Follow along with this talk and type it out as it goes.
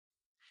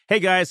Hey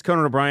guys,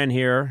 Conan O'Brien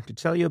here to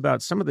tell you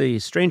about some of the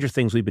stranger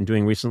things we've been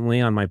doing recently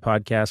on my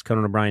podcast,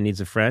 Conan O'Brien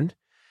Needs a Friend.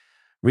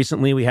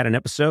 Recently, we had an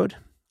episode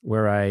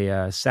where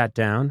I sat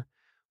down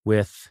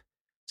with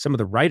some of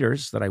the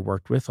writers that I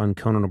worked with on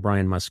Conan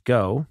O'Brien Must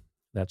Go.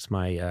 That's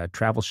my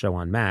travel show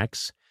on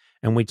Max.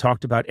 And we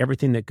talked about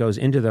everything that goes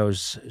into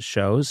those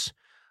shows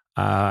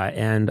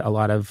and a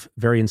lot of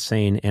very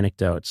insane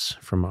anecdotes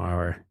from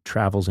our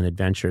travels and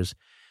adventures.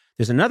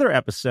 There's another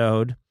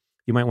episode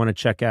you might want to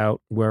check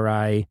out where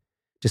I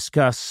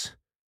discuss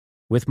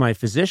with my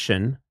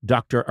physician,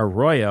 Dr.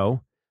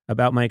 Arroyo,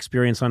 about my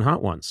experience on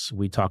Hot Ones.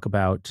 We talk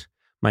about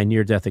my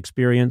near-death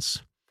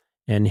experience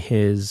and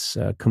his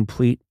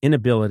complete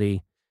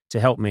inability to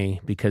help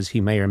me because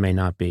he may or may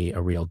not be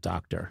a real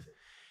doctor.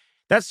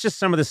 That's just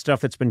some of the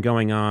stuff that's been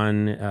going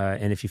on,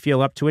 and if you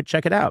feel up to it,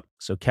 check it out.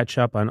 So catch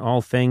up on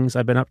all things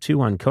I've been up to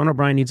on Conan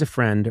O'Brien Needs a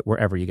Friend,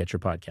 wherever you get your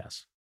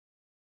podcasts.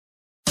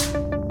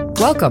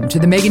 Welcome to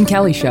The Megyn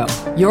Kelly Show,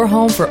 your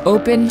home for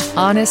open,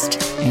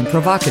 honest, and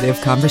provocative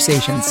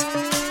conversations.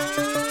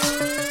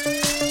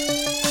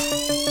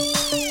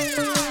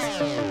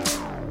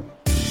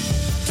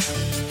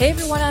 Hey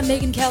everyone, I'm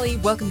Megyn Kelly.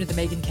 Welcome to The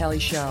Megyn Kelly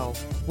Show.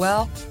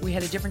 Well, we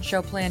had a different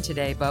show planned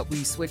today, but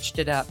we switched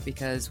it up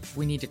because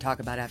we need to talk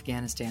about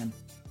Afghanistan.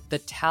 The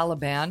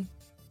Taliban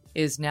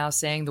is now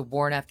saying the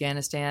war in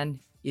Afghanistan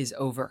is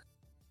over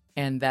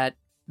and that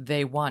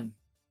they won.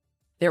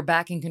 They're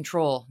back in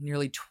control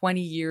nearly 20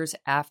 years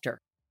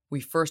after we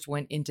first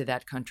went into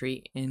that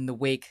country in the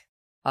wake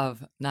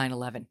of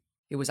 9/11.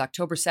 It was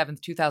October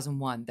 7th,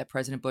 2001, that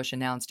President Bush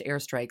announced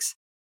airstrikes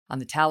on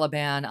the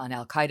Taliban, on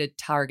al-Qaeda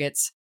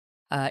targets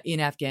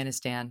in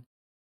Afghanistan,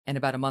 and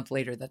about a month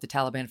later that the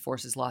Taliban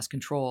forces lost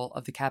control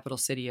of the capital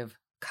city of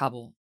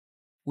Kabul,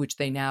 which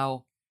they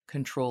now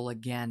control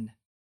again.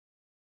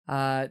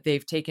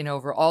 They've taken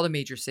over all the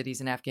major cities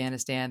in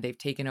Afghanistan. They've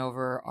taken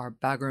over our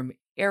Bagram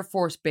Air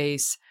Force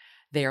Base.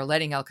 They are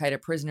letting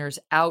al-Qaeda prisoners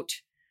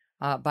out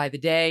by the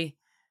day.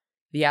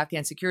 The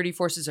Afghan security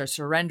forces are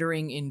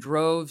surrendering in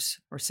droves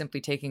or simply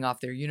taking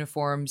off their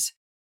uniforms.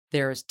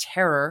 There is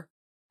terror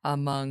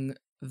among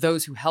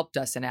those who helped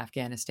us in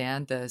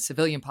Afghanistan, the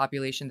civilian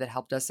population that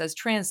helped us as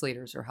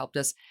translators or helped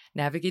us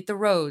navigate the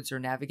roads or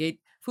navigate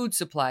food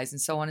supplies and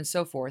so on and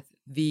so forth.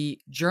 The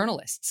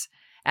journalists,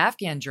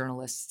 Afghan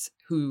journalists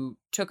who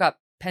took up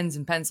pens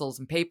and pencils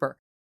and paper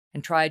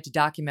and tried to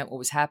document what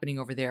was happening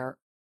over there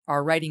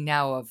are writing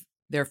now of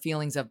their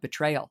feelings of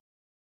betrayal,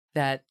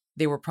 that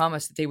they were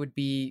promised that they would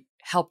be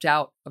helped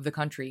out of the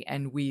country,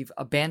 and we've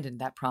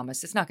abandoned that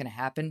promise. It's not going to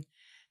happen.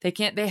 They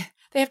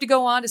have to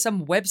go on to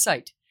some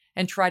website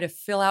and try to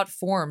fill out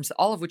forms,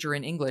 all of which are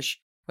in English,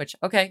 which,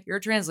 okay, you're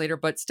a translator,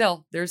 but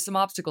still, there's some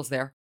obstacles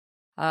there.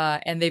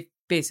 And they've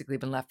basically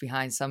been left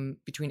behind, some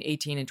between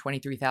 18 and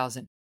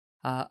 23,000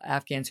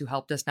 Afghans who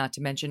helped us, not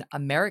to mention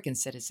American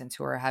citizens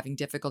who are having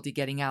difficulty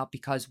getting out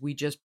because we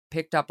just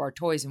picked up our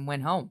toys and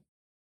went home.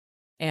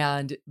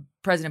 And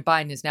President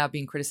Biden is now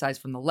being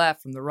criticized from the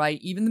left, from the right,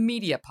 even the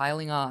media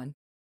piling on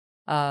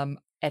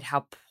at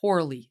how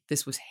poorly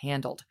this was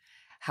handled,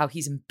 how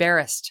he's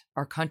embarrassed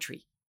our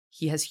country.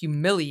 He has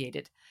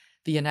humiliated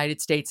the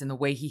United States in the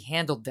way he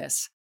handled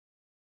this.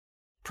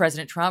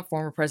 President Trump,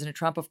 former President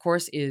Trump, of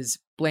course, is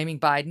blaming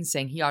Biden,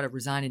 saying he ought to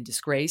resign in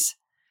disgrace.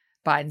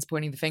 Biden's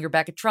pointing the finger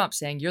back at Trump,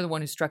 saying, you're the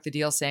one who struck the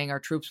deal, saying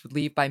our troops would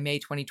leave by May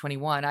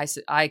 2021.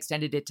 I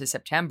extended it to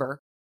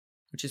September,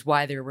 which is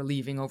why they were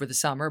leaving over the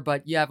summer,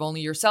 but you have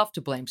only yourself to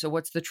blame. So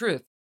what's the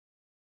truth?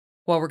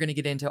 Well, we're going to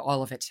get into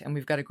all of it, and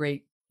we've got a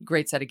great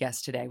set of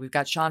guests today. We've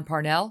got Sean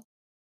Parnell.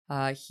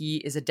 He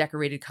is a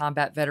decorated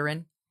combat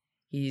veteran.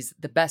 He's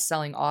the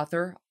best-selling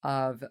author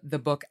of the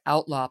book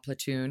Outlaw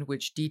Platoon,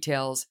 which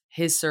details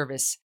his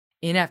service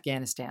in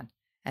Afghanistan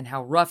and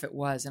how rough it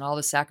was and all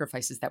the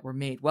sacrifices that were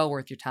made. Well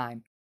worth your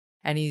time.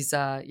 And he's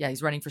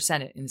running for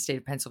Senate in the state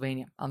of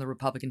Pennsylvania on the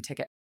Republican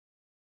ticket.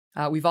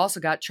 We've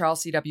also got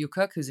Charles C.W.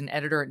 Cooke, who's an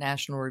editor at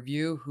National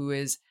Review, who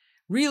is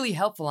really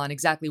helpful on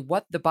exactly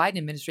what the Biden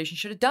administration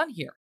should have done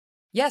here.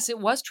 Yes, it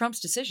was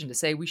Trump's decision to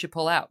say we should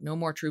pull out, no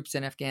more troops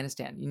in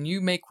Afghanistan. And you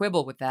may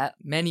quibble with that,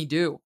 many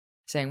do,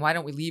 saying, why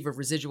don't we leave a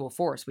residual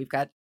force? We've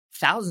got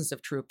thousands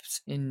of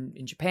troops in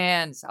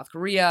Japan, South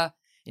Korea,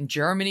 in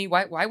Germany.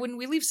 Why wouldn't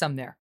we leave some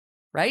there,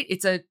 right?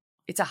 It's a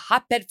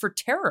hotbed for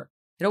terror.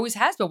 It always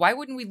has, but why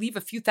wouldn't we leave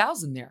a few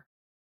thousand there?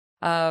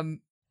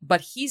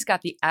 But he's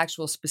got the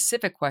actual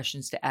specific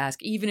questions to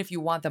ask, even if you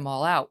want them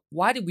all out.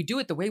 Why did we do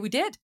it the way we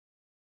did?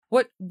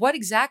 What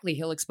exactly,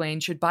 he'll explain,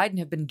 should Biden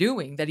have been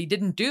doing that he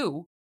didn't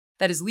do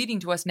that is leading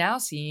to us now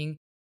seeing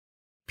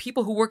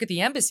people who work at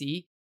the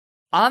embassy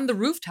on the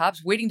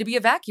rooftops waiting to be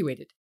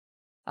evacuated?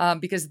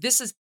 Because this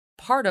is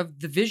part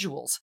of the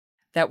visuals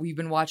that we've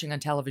been watching on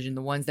television,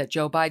 the ones that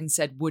Joe Biden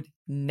said would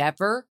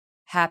never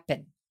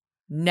happen.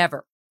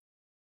 Never.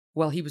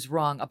 Well, he was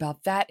wrong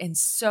about that and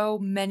so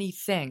many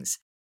things.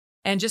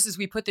 And just as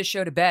we put this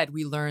show to bed,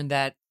 we learned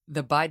that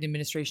the Biden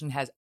administration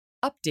has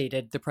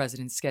updated the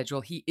president's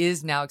schedule. He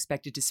is now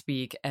expected to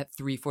speak at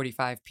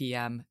 3:45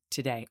 p.m.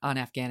 today on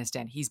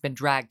Afghanistan. He's been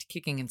dragged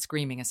kicking and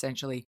screaming,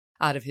 essentially,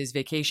 out of his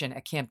vacation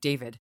at Camp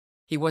David.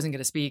 He wasn't going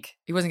to speak.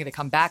 He wasn't going to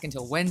come back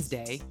until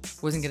Wednesday.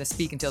 Wasn't going to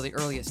speak until the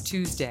earliest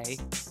Tuesday.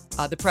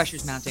 The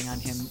pressure's mounting on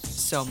him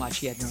so much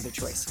he had no other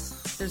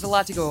choice. There's a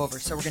lot to go over,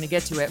 so we're going to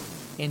get to it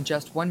in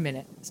just 1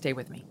 minute. Stay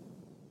with me.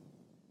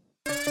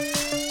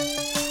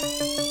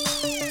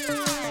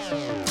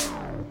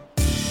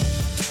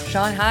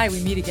 Sean, hi.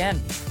 We meet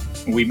again.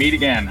 We meet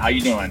again. How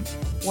you doing?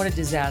 What a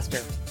disaster.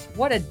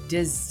 What a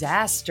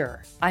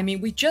disaster. I mean,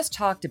 we just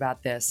talked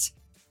about this,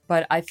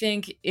 but I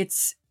think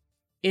it's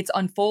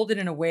unfolded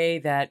in a way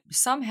that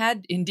some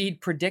had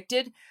indeed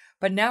predicted,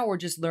 but now we're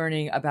just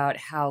learning about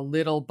how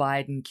little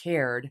Biden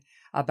cared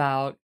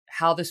about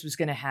how this was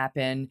going to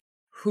happen,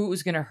 who it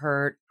was going to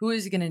hurt, who it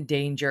was going to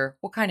endanger,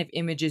 what kind of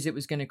images it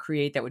was going to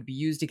create that would be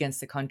used against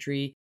the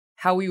country,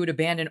 how we would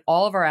abandon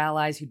all of our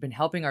allies who'd been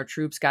helping our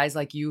troops, guys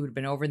like you who'd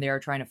been over there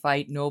trying to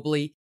fight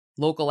nobly,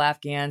 local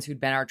Afghans who'd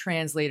been our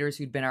translators,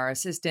 who'd been our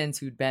assistants,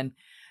 who'd been,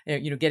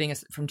 getting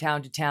us from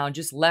town to town,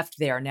 just left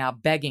there now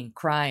begging,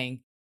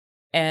 crying.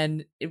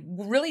 And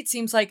it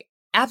seems like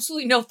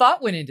absolutely no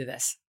thought went into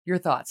this. Your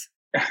thoughts?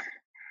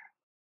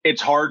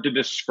 It's hard to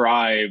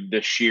describe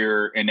the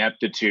sheer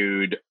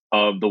ineptitude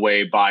of the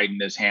way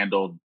Biden has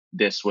handled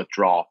this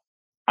withdrawal.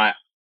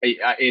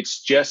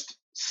 It's just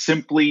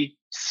simply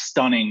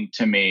stunning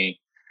to me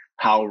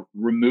how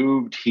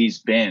removed he's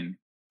been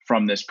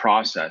from this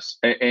process.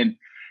 And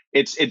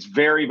it's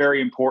very,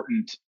 very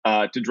important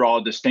to draw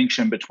a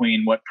distinction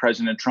between what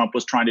President Trump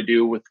was trying to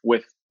do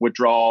with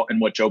withdrawal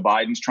and what Joe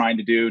Biden's trying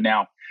to do.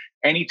 Now,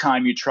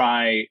 anytime you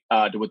try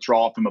to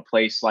withdraw from a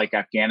place like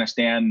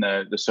Afghanistan,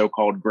 the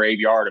so-called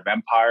graveyard of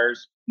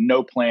empires,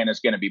 no plan is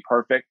going to be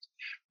perfect.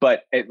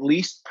 But at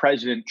least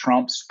President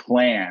Trump's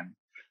plan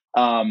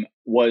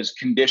was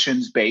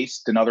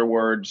conditions-based. In other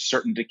words,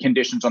 certain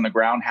conditions on the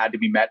ground had to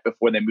be met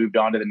before they moved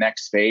on to the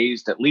next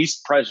phase. At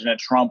least President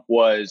Trump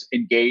was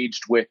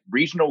engaged with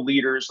regional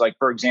leaders. Like,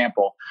 for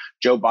example,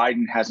 Joe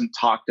Biden hasn't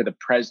talked to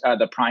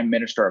the Prime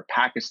Minister of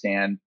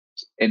Pakistan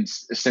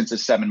since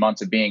his 7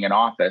 months of being in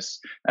office.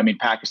 I mean,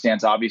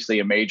 Pakistan's obviously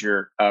a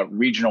major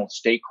regional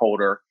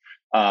stakeholder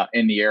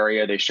in the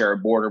area. They share a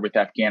border with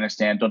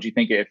Afghanistan. Don't you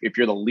think if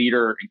you're the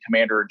leader and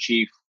commander in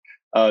chief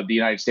of the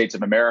United States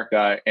of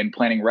America and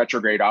planning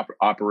retrograde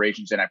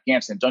operations in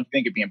Afghanistan, don't you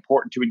think it'd be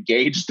important to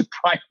engage the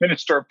Prime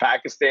Minister of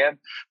Pakistan?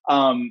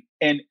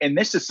 And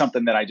this is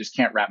something that I just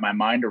can't wrap my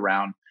mind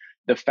around.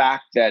 The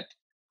fact that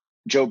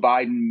Joe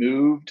Biden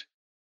moved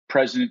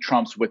President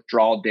Trump's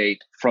withdrawal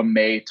date from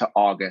May to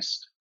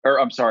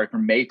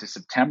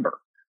September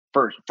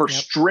for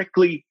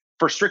strictly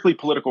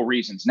political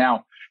reasons.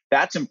 Now,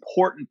 that's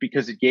important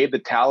because it gave the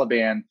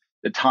Taliban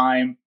the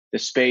time, the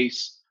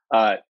space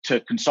to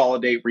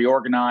consolidate,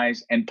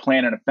 reorganize, and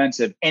plan an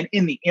offensive. And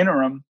in the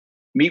interim,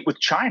 meet with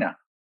China,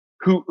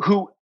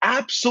 who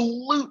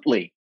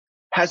absolutely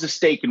has a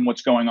stake in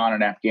what's going on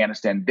in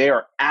Afghanistan. They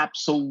are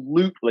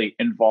absolutely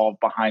involved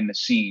behind the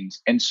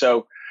scenes. And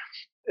so,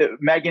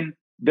 Megan,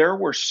 there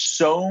were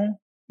so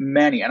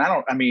many, and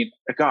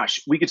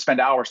we could spend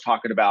hours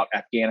talking about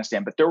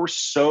Afghanistan, but there were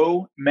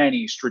so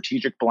many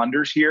strategic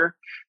blunders here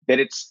that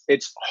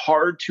it's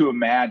hard to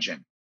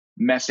imagine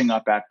messing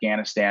up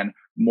Afghanistan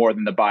more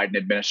than the Biden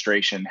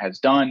administration has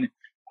done.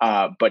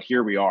 But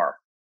here we are.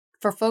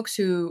 For folks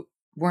who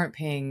weren't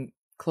paying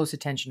close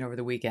attention over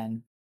the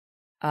weekend,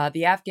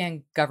 the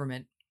Afghan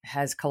government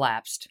has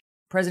collapsed.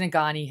 President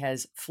Ghani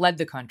has fled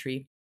the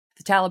country.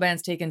 The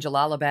Taliban's taken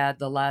Jalalabad,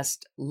 the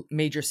last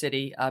major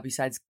city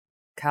besides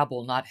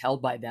Kabul, not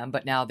held by them,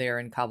 but now they're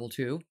in Kabul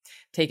too.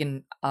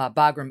 Taken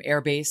Bagram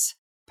Air Base,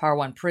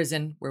 Parwan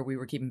Prison, where we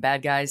were keeping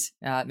bad guys.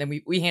 Then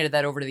we handed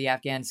that over to the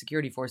Afghan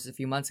security forces a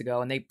few months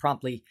ago, and they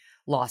promptly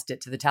lost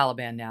it to the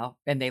Taliban now,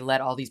 and they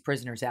let all these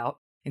prisoners out,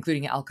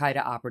 including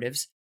Al-Qaeda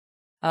operatives.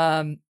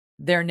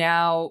 They're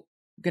now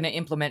going to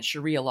implement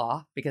Sharia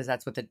law because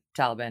that's what the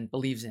Taliban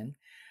believes in.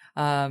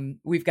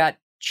 We've got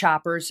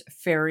choppers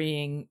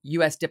ferrying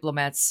U.S.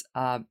 diplomats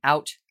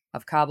out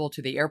of Kabul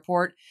to the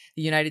airport.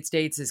 The United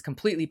States is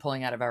completely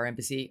pulling out of our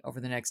embassy over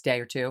the next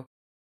day or two.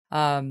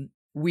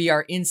 We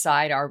are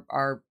inside,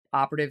 our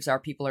operatives, our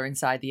people are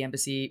inside the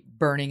embassy,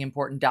 burning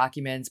important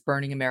documents,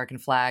 burning American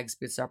flags,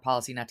 because it's our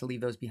policy not to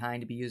leave those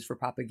behind to be used for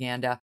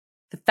propaganda.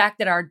 The fact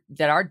that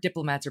our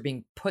diplomats are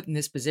being put in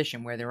this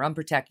position where they're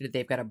unprotected,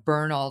 they've got to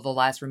burn all the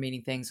last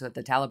remaining things so that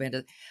the Taliban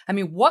does. I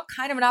mean, what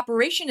kind of an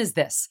operation is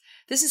this?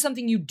 This is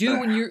something you do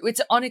when it's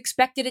an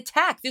unexpected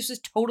attack. This is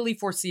totally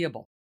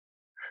foreseeable.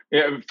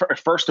 Yeah,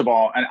 first of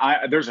all, and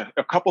there's a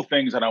couple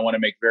things that I want to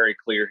make very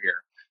clear here.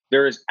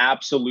 There is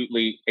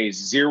absolutely a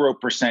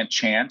 0%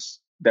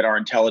 chance that our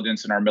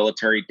intelligence and our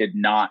military did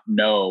not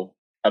know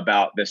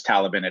about this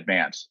Taliban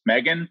advance.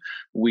 Megan,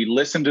 we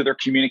listen to their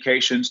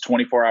communications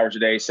 24 hours a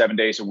day, 7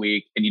 days a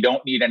week, and you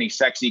don't need any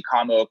sexy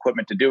commo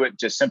equipment to do it,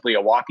 just simply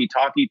a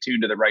walkie-talkie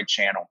tuned to the right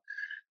channel.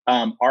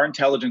 Our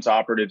intelligence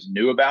operatives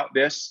knew about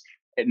this.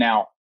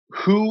 Now,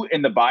 who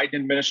in the Biden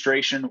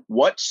administration,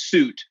 what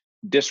suit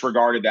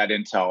disregarded that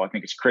intel? I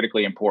think it's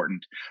critically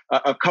important.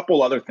 A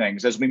couple other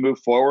things as we move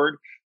forward.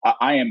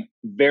 I am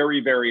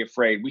very, very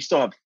afraid. We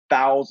still have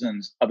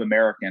thousands of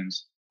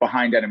Americans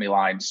behind enemy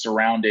lines,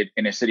 surrounded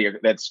in a city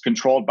that's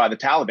controlled by the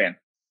Taliban.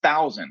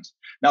 Thousands.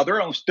 Now,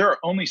 there are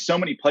only so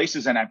many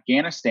places in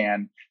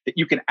Afghanistan that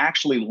you can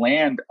actually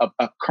land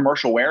a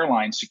commercial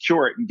airline,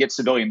 secure it, and get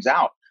civilians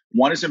out.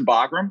 One is in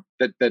Bagram,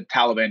 that the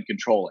Taliban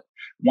control it.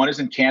 One is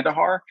in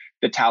Kandahar,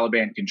 the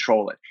Taliban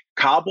control it.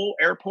 Kabul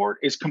airport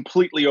is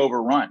completely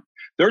overrun.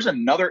 There's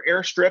another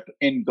airstrip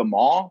in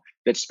Gamal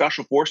that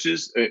special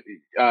forces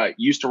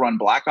used to run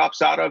black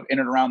ops out of in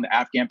and around the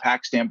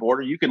Afghan-Pakistan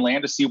border. You can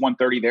land a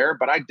C-130 there,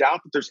 but I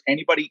doubt that there's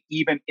anybody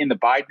even in the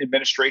Biden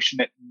administration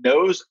that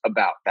knows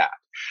about that.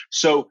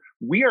 So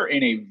we are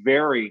in a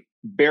very,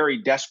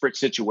 very desperate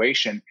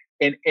situation.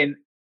 And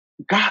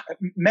God,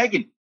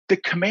 Megan, the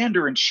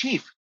commander in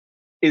chief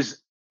is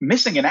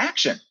missing in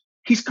action.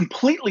 He's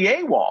completely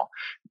AWOL.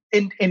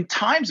 In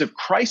times of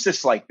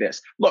crisis like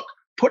this, look,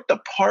 put the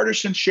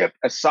partisanship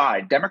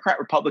aside. Democrat,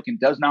 Republican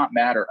does not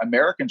matter.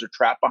 Americans are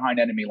trapped behind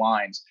enemy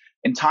lines.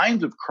 In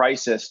times of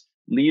crisis,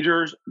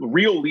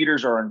 real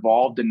leaders are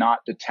involved and not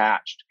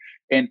detached.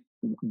 And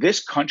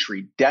this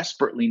country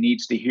desperately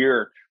needs to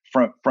hear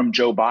from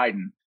Joe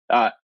Biden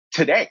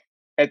today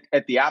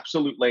at the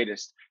absolute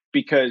latest,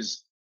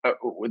 because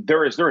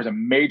there is a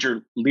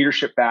major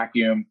leadership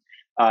vacuum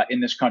in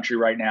this country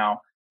right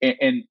now,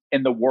 and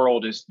the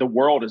world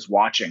is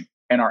watching,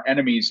 and our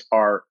enemies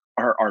are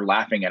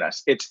laughing at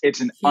us. It's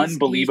an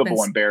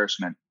unbelievable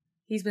embarrassment.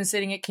 He's been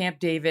sitting at Camp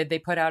David. They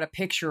put out a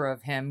picture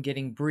of him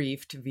getting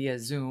briefed via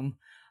Zoom,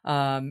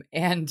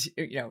 and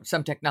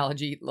some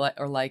technology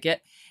or like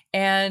it.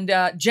 And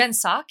Jen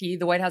Psaki,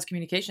 the White House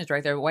communications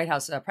director, the White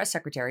House press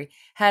secretary,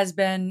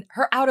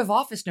 her out of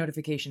office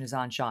notification is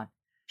on, Sean.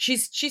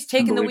 She's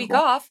taken the week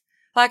off.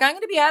 Like, I'm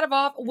going to be out of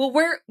office. Well,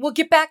 we'll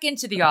get back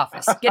into the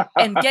office,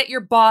 get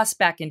your boss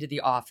back into the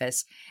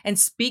office and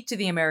speak to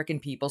the American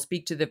people,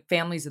 speak to the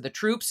families of the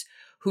troops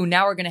who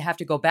now are going to have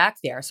to go back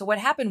there. So what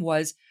happened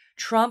was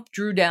Trump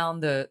drew down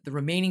the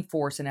remaining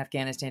force in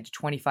Afghanistan to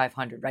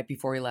 2,500 right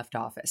before he left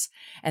office.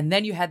 And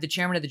then you had the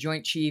chairman of the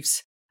Joint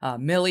Chiefs,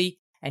 Milley,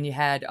 and you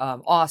had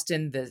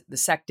Austin, the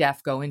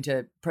SecDef, go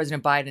into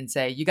President Biden and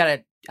say, you got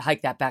to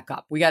hike that back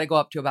up. We got to go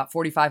up to about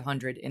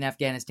 4,500 in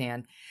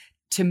Afghanistan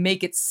to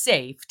make it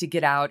safe to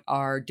get out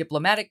our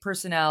diplomatic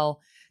personnel,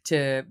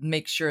 to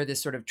make sure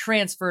this sort of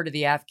transfer to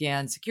the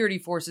Afghan security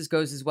forces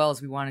goes as well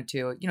as we want it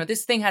to.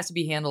 This thing has to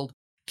be handled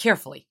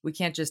carefully. We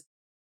can't just,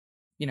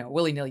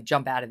 willy-nilly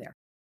jump out of there.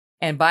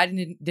 And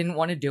Biden didn't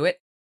want to do it.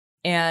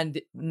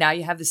 And now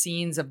you have the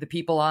scenes of the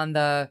people on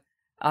the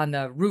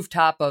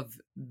rooftop of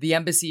the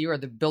embassy, or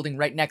the building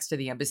right next to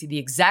the embassy. The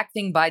exact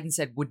thing Biden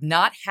said would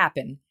not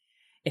happen.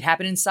 It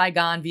happened in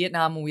Saigon,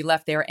 Vietnam, when we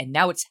left there. And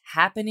now it's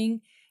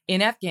happening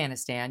in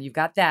Afghanistan. You've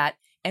got that.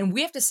 And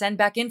we have to send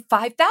back in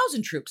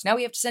 5,000 troops. Now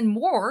we have to send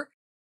more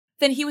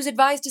than he was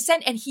advised to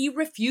send. And he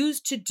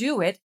refused to do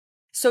it.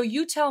 So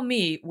you tell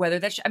me whether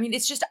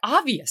it's just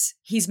obvious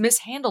he's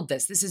mishandled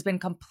this. This has been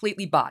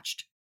completely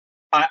botched.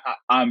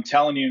 I'm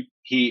telling you,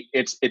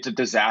 it's a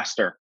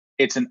disaster.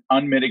 It's an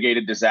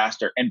unmitigated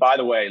disaster. And by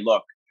the way,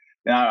 look,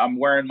 now I'm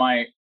wearing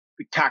my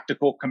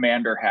tactical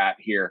commander hat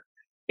here.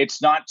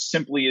 It's not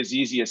simply as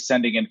easy as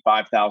sending in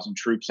 5,000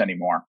 troops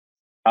anymore.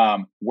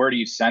 Where do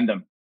you send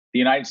them? The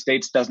United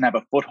States doesn't have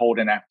a foothold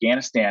in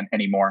Afghanistan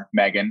anymore,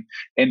 Megan.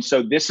 And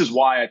so this is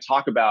why I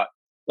talk about,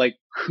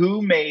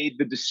 who made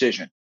the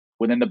decision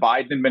within the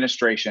Biden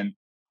administration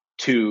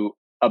to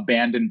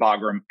abandon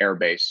Bagram Air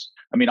Base.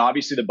 I mean,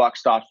 obviously the buck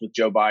stops with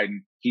Joe Biden.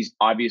 He's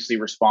obviously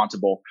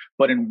responsible.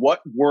 But in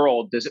what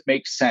world does it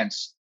make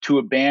sense to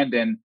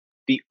abandon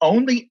the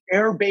only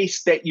air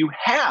base that you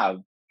have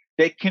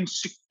that can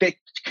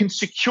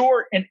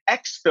secure and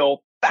exfil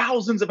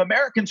thousands of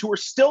Americans who are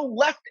still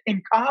left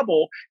in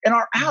Kabul and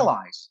our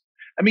allies?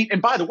 I mean,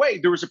 and by the way,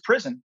 there's a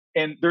prison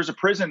in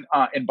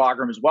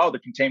Bagram as well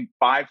that contained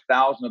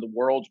 5,000 of the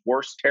world's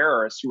worst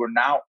terrorists who are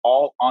now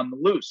all on the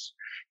loose.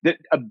 That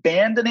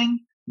abandoning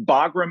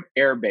Bagram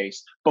Air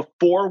Base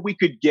before we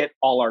could get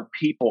all our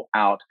people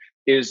out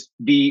is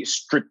the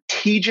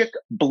strategic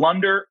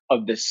blunder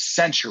of the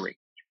century.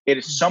 It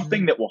is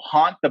something that will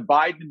haunt the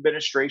Biden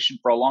administration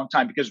for a long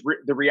time, because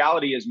the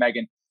reality is,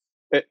 Megan,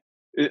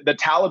 the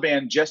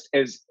Taliban just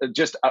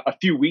a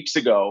few weeks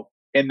ago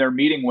in their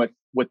meeting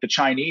with the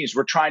Chinese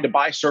were trying to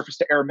buy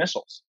surface-to-air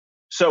missiles.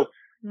 So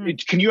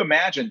can you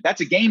imagine?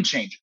 That's a game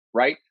changer,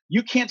 right?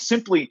 You can't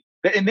simply,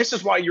 and this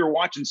is why you're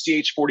watching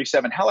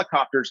CH-47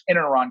 helicopters in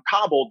and around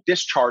Kabul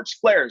discharge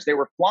flares. They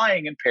were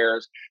flying in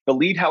pairs, the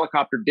lead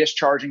helicopter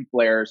discharging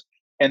flares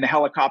and the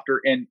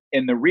helicopter in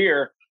the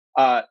rear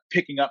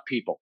picking up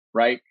people,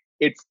 right?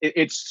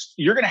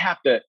 You're going to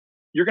have to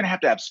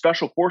have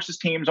special forces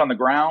teams on the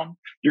ground.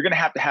 You're going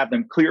to have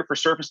them clear for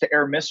surface to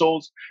air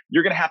missiles.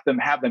 You're going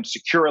to have them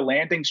secure a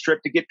landing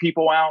strip to get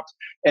people out.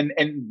 And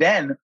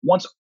then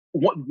once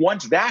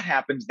that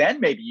happens, then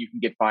maybe you can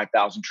get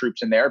 5,000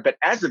 troops in there. But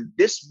as of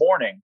this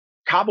morning,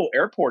 Kabul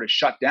airport is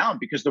shut down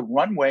because the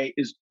runway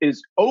is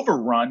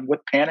overrun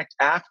with panicked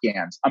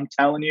Afghans. I'm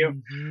telling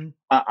you,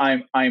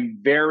 I'm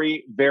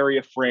very, very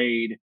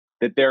afraid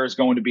that there is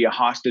going to be a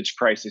hostage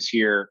crisis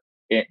here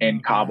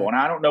in Kabul. And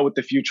I don't know what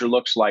the future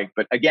looks like.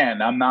 But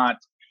again, I'm not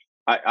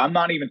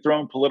even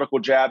throwing political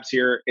jabs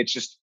here. It's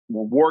just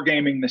we're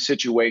wargaming the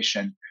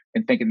situation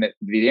and thinking that at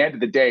the end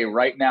of the day,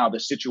 right now, the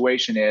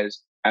situation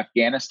is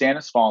Afghanistan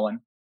has fallen.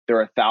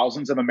 There are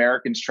thousands of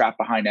Americans trapped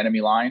behind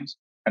enemy lines,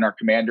 and our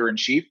commander in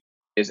chief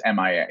is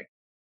MIA.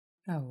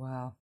 Oh,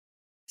 wow.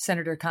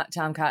 Senator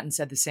Tom Cotton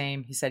said the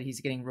same. He said he's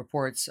getting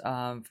reports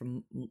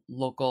from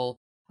local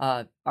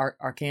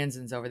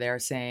Arkansans over there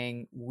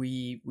saying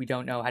we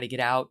don't know how to get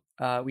out.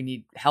 We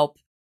need help.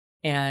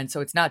 And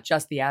so it's not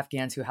just the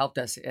Afghans who helped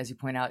us, as you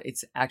point out.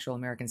 It's actual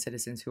American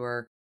citizens who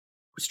are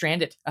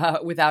stranded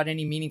without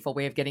any meaningful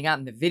way of getting out.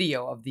 And the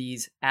video of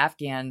these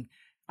Afghan,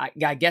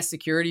 I guess,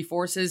 security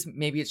forces,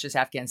 maybe it's just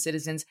Afghan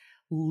citizens,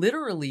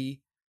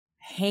 literally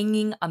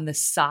hanging on the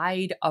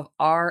side of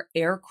our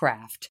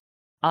aircraft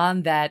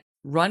on that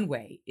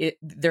runway.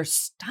 They're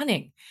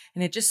stunning.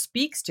 And it just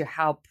speaks to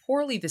how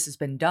poorly this has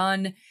been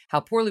done,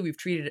 how poorly we've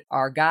treated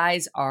our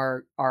guys,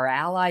 our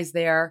allies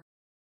there.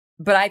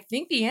 But I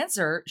think the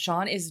answer,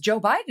 Sean, is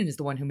Joe Biden is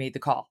the one who made the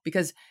call,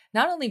 because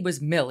not only was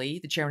Milley,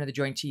 the chairman of the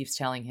Joint Chiefs,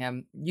 telling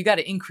him, you got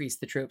to increase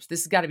the troops.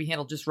 This has got to be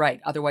handled just right.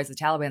 Otherwise, the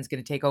Taliban's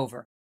going to take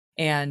over.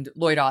 And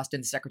Lloyd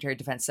Austin, the Secretary of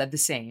Defense, said the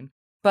same.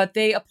 But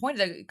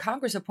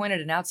Congress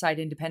appointed an outside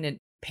independent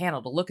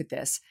panel to look at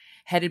this,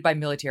 headed by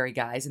military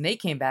guys. And they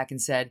came back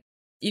and said,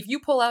 if you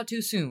pull out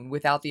too soon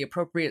without the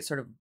appropriate sort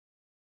of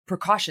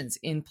precautions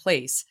in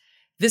place,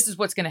 this is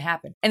what's going to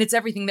happen. And it's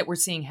everything that we're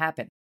seeing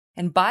happen.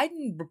 And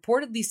Biden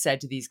reportedly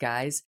said to these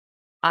guys,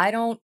 I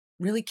don't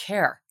really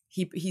care.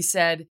 He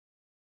said,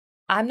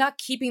 I'm not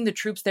keeping the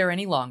troops there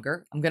any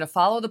longer. I'm going to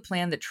follow the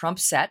plan that Trump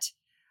set.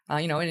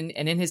 And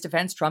in his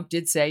defense, Trump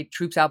did say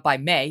troops out by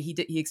May.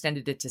 He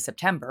extended it to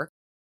September.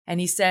 And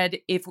he said,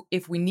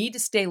 if we need to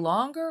stay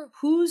longer,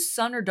 whose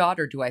son or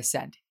daughter do I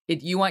send?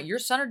 You want your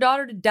son or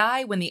daughter to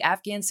die when the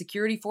Afghan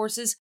security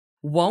forces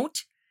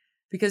won't?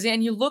 Because,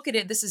 and you look at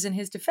it, this is in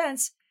his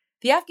defense,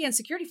 the Afghan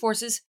security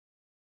forces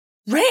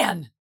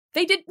ran.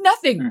 They did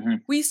nothing. Mm-hmm.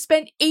 We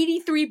spent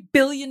 $83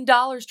 billion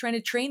trying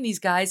to train these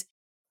guys.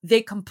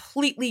 They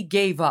completely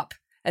gave up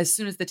as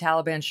soon as the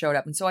Taliban showed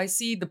up. And so I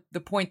see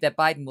the point that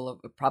Biden will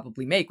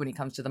probably make when he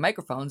comes to the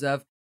microphones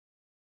of,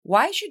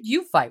 why should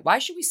you fight? Why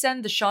should we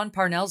send the Sean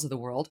Parnells of the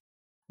world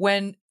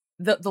when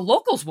the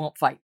locals won't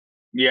fight?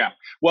 Yeah.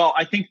 Well,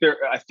 I think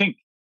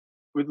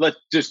let's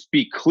just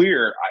be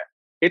clear.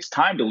 It's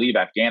time to leave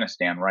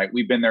Afghanistan, right?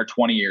 We've been there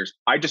 20 years.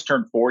 I just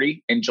turned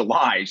 40 in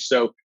July.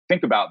 So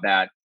think about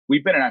that.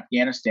 We've been in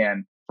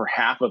Afghanistan for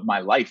half of my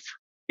life.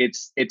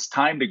 It's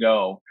time to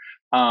go.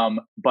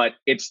 But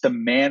it's the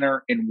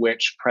manner in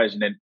which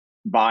President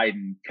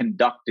Biden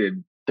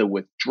conducted the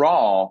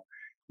withdrawal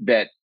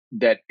that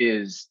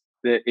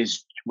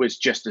was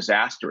just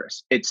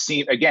disastrous. It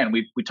seemed, again,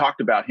 we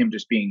talked about him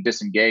just being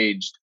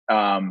disengaged.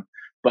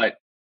 But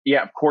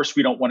yeah, of course,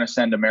 we don't want to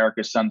send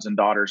America's sons and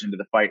daughters into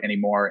the fight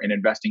anymore, and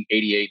investing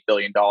 $88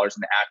 billion in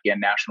the Afghan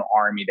National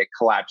Army that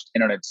collapsed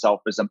in on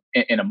itself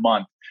in a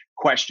month.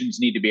 Questions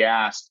need to be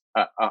asked.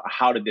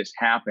 How did this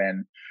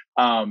happen?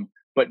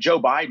 But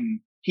Joe Biden,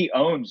 he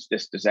owns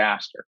this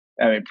disaster.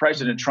 I mean,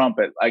 President Trump,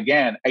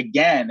 again,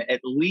 at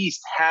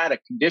least had a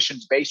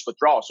conditions-based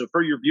withdrawal. So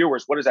for your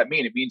viewers, what does that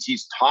mean? It means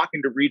he's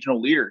talking to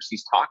regional leaders.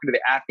 He's talking to the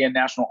Afghan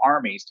National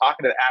Army. He's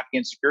talking to the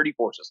Afghan security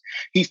forces.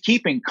 He's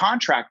keeping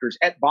contractors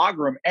at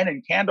Bagram and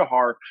in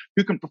Kandahar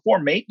who can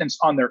perform maintenance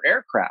on their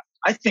aircraft.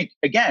 I think,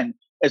 again,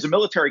 as a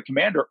military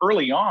commander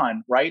early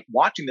on, right,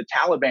 watching the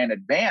Taliban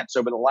advance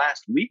over the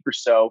last week or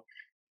so,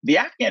 the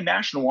Afghan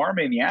National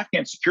Army and the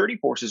Afghan security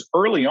forces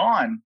early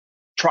on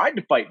tried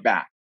to fight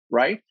back,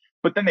 right?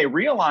 But then they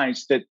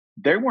realized that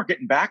they weren't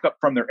getting backup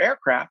from their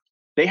aircraft.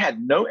 They had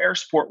no air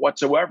support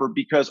whatsoever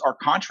because our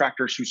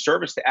contractors who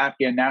service the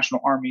Afghan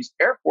National Army's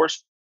Air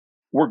Force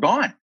were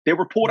gone. They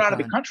were pulled out of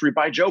the country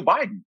by Joe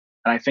Biden.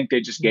 And I think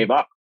they just gave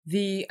up.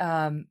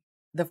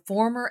 The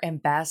former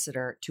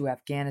ambassador to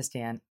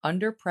Afghanistan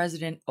under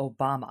President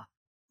Obama,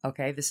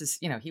 okay, this is,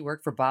 he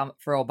worked for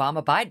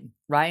Obama Biden,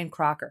 Ryan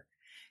Crocker,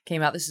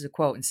 came out, this is a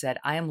quote, and said,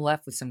 I am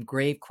left with some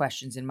grave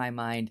questions in my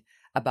mind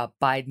about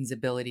Biden's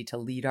ability to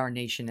lead our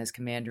nation as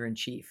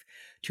commander-in-chief,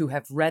 to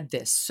have read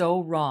this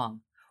so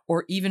wrong,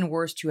 or even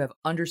worse, to have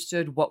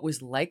understood what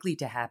was likely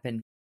to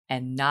happen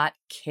and not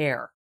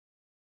care.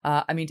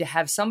 To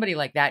have somebody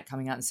like that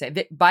coming out and say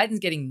that Biden's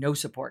getting no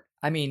support.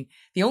 I mean,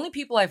 the only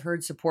people I've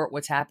heard support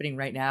what's happening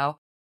right now,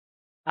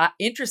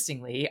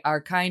 interestingly,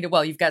 are kind of,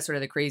 well, you've got sort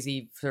of the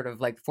crazy sort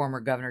of like former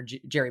Governor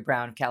Jerry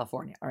Brown of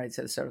California. All right.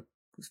 So sort of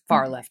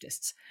far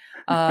leftists.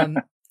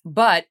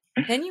 But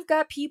then you've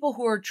got people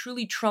who are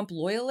truly Trump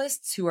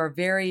loyalists who are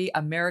very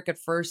America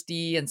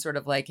firsty and sort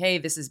of like, hey,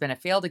 this has been a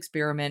failed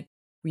experiment.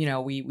 We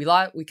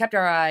kept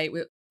our eye,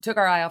 we took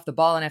our eye off the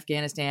ball in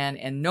Afghanistan,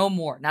 and no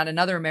more, not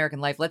another American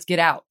life. Let's get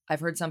out.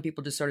 I've heard some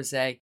people just sort of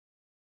say,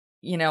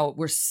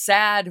 we're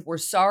sad, we're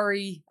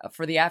sorry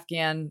for the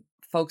Afghan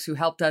folks who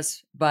helped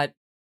us, but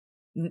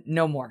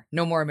no more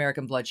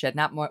American bloodshed,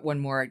 not one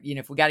more.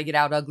 If we got to get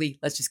out ugly,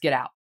 let's just get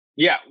out.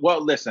 Yeah,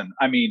 well, listen.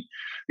 I mean,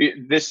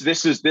 this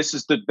is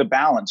the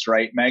balance,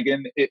 right,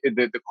 Megan?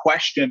 The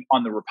question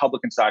on the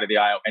Republican side of the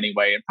aisle,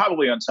 anyway, and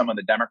probably on some of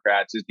the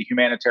Democrats, is the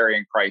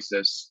humanitarian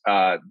crisis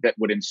that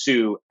would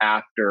ensue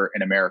after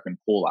an American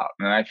pullout.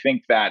 And I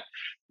think that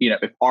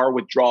if our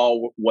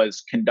withdrawal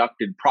was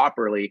conducted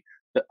properly,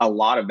 a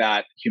lot of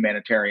that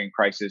humanitarian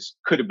crisis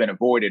could have been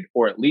avoided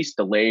or at least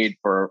delayed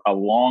for a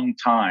long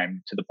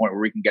time to the point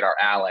where we can get our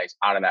allies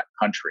out of that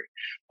country.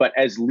 But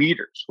as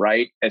leaders,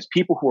 right, as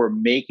people who are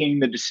making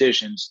the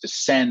decisions to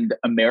send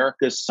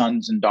America's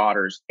sons and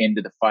daughters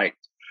into the fight,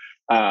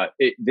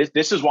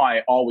 this is why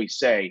I always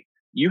say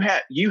you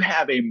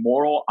have a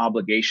moral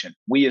obligation.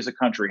 We as a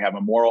country have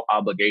a moral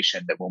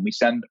obligation that when we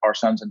send our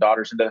sons and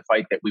daughters into the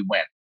fight, that we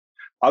win.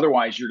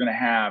 Otherwise, you're going to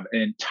have an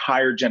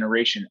entire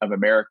generation of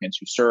Americans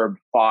who served,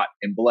 fought,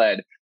 and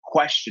bled,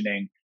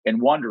 questioning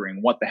and wondering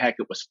what the heck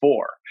it was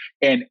for.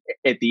 And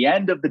at the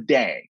end of the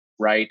day,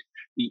 right,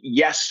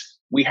 yes,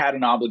 we had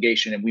an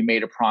obligation and we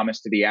made a promise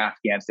to the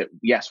Afghans that,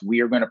 yes, we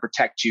are going to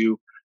protect you,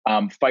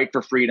 fight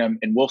for freedom,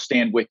 and we'll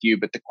stand with you.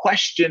 But the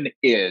question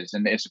is,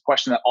 and it's a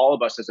question that all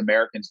of us as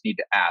Americans need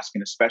to ask,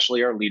 and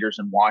especially our leaders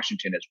in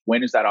Washington, is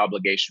when is that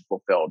obligation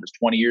fulfilled? Is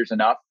 20 years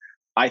enough?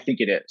 I think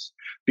it is,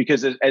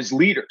 because as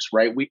leaders,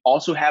 right, we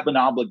also have an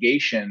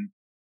obligation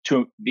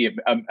to the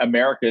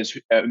Americans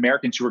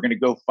who are going to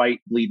go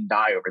fight, bleed, and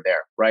die over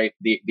there, right?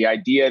 The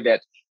idea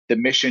that the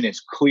mission is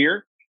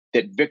clear,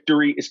 that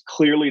victory is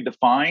clearly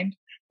defined,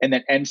 and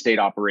that end state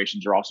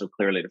operations are also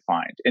clearly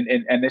defined.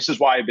 And this is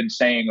why I've been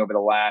saying over the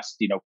last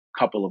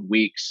couple of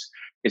weeks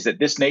is that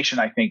this nation,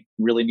 I think,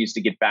 really needs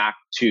to get back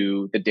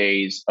to the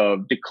days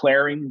of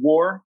declaring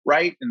war,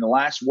 right? And the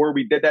last war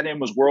we did that in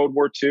was World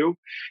War II,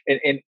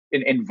 and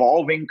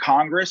involving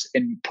Congress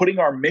and putting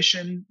our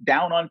mission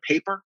down on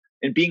paper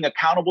and being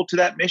accountable to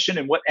that mission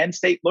and what end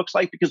state looks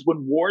like. Because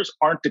when wars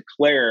aren't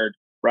declared,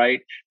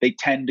 right, they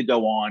tend to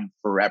go on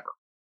forever.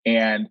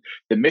 And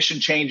the mission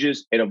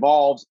changes, it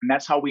evolves, and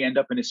that's how we end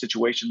up in a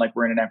situation like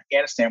we're in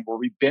Afghanistan, where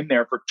we've been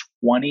there for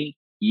 20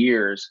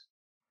 years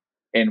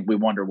and we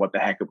wonder what the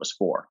heck it was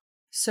for.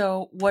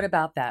 So what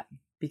about that?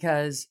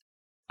 Because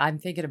I'm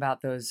thinking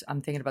about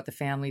the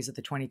families of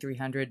the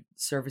 2,300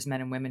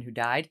 servicemen and women who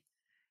died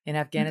in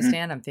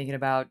Afghanistan. I'm thinking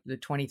about the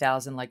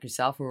 20,000 like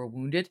yourself who were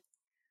wounded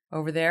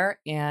over there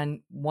and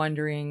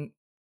wondering,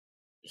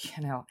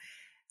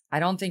 I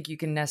don't think you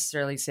can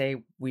necessarily say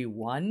we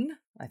won.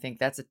 I think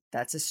that's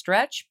a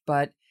stretch,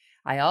 but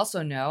I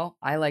also know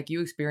I, like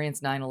you,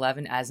 experienced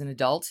 9/11 as an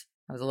adult.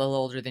 I was a little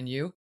older than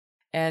you.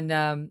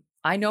 And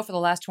I know for the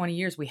last 20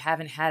 years, we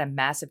haven't had a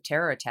massive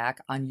terror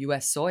attack on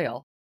U.S.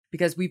 soil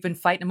because we've been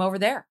fighting them over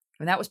there.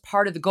 And that was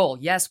part of the goal.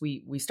 Yes,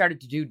 we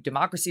started to do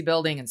democracy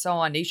building and so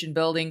on, nation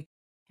building.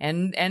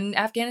 And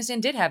Afghanistan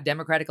did have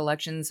democratic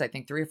elections, I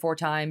think 3 or 4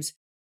 times.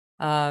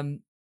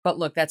 But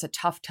look, that's a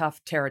tough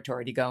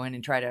territory to go in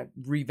and try to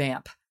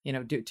revamp,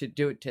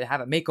 to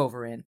have a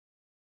makeover in.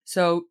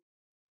 So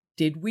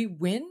did we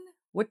win?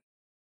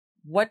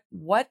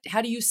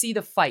 How do you see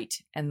the fight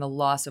and the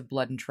loss of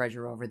blood and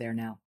treasure over there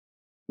now?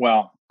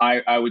 Well,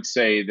 I would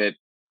say that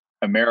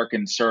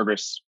American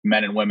service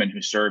men and women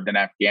who served in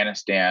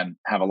Afghanistan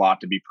have a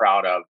lot to be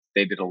proud of.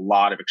 They did a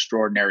lot of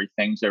extraordinary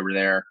things over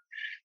there.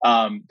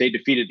 They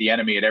defeated the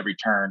enemy at every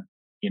turn.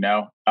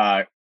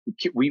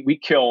 We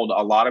killed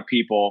a lot of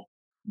people,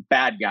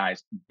 bad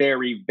guys,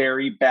 very,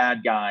 very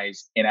bad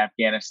guys in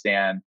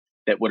Afghanistan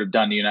that would have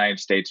done the United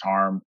States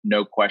harm,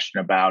 no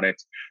question about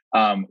it.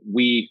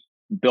 We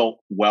built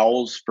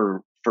wells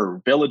for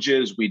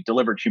villages. We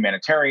delivered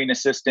humanitarian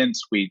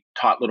assistance. We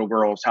taught little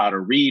girls how to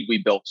read.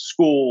 We built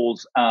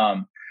schools.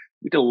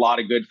 We did a lot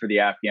of good for the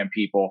Afghan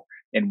people,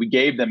 and we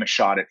gave them a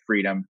shot at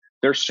freedom.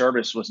 Their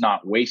service was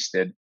not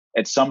wasted.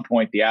 At some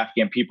point, the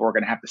Afghan people are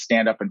going to have to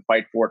stand up and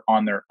fight for it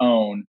on their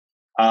own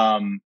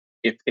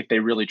if they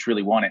really,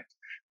 truly want it.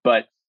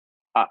 But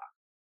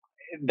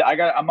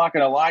I'm not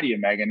going to lie to you,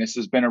 Megan. This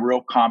has been a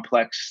real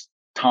complex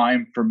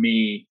time for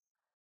me.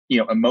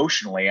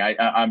 Emotionally,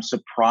 I'm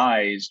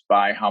surprised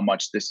by how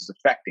much this is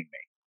affecting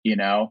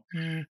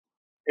me.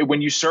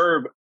 When you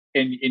serve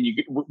and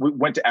you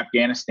went to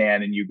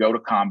Afghanistan and you go to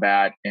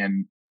combat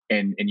and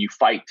you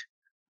fight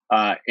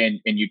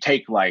and you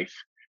take life,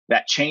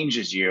 that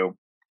changes you,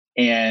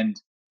 and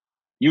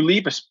you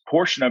leave a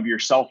portion of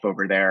yourself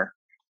over there.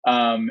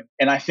 And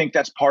I think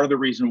that's part of the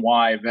reason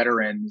why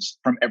veterans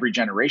from every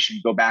generation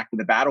go back to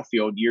the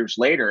battlefield years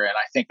later. And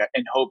I think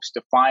in hopes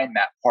to find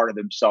that part of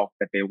themselves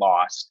that they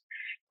lost.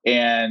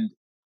 And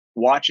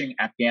watching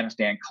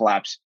Afghanistan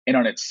collapse in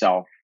on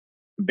itself,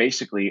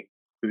 basically,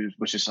 it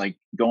was just like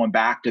going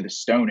back to the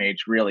Stone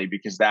Age, really,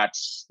 because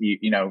that's, you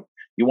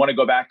want to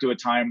go back to a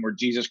time where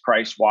Jesus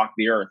Christ walked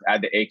the earth,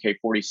 add the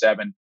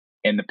AK-47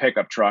 in the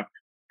pickup truck,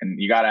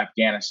 and you got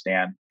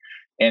Afghanistan.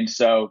 And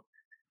so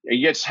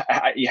you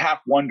have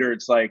to wonder,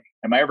 it's like,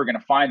 am I ever going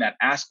to find that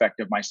aspect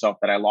of myself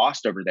that I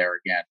lost over there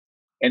again?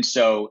 And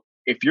so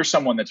if you're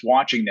someone that's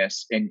watching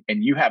this and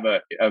you have a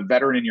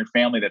veteran in your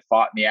family that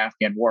fought in the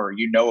Afghan war, or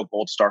a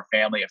Gold Star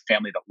family, a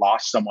family that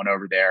lost someone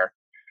over there,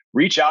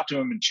 reach out to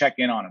them and check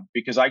in on them,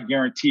 because I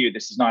guarantee you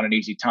this is not an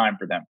easy time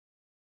for them.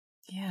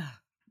 Yeah.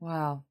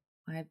 Wow.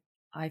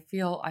 I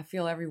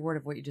feel every word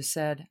of what you just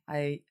said.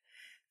 I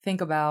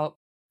think about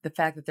the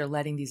fact that they're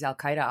letting these Al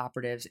Qaeda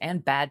operatives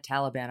and bad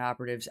Taliban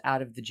operatives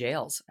out of the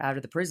jails, out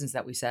of the prisons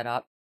that we set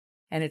up.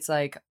 And it's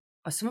like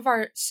some of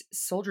our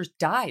soldiers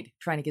died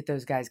trying to get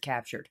those guys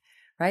captured,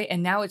 right?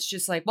 And now it's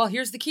just like, well,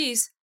 here's the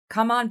keys.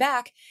 Come on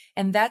back.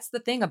 And that's the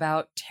thing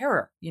about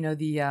terror.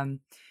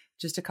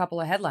 Just a couple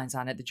of headlines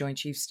on it. The Joint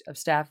Chiefs of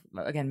Staff,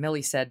 again,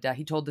 Milley said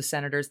he told the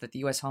senators that the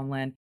U.S.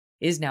 homeland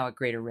is now at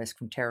greater risk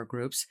from terror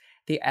groups.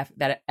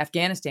 That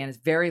Afghanistan is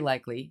very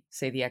likely,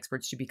 say the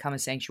experts, to become a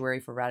sanctuary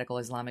for radical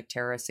Islamic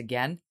terrorists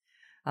again.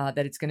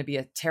 That it's going to be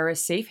a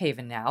terrorist safe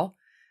haven now.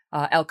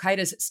 Al Qaeda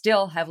is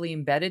still heavily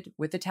embedded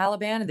with the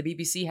Taliban, and the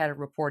BBC had a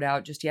report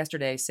out just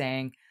yesterday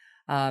saying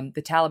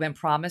the Taliban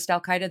promised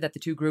Al Qaeda that the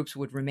two groups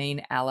would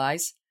remain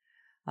allies.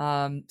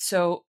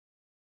 General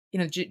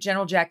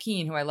Jack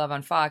Keane, who I love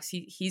on Fox,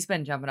 he's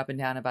been jumping up and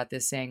down about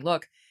this, saying,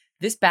 look,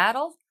 this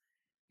battle,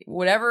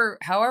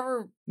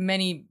 however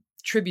many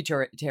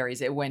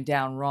tributaries it went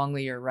down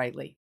wrongly or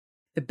rightly,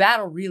 the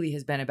battle really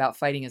has been about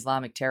fighting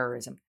Islamic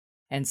terrorism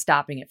and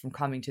stopping it from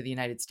coming to the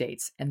United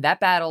States. And that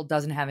battle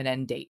doesn't have an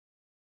end date.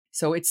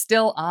 So it's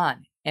still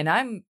on. And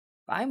I'm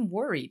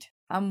worried.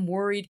 I'm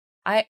worried.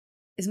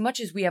 As much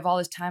as we have all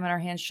this time on our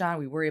hands, Sean,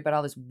 we worry about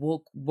all this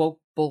woke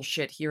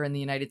bullshit here in the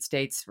United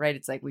States, right?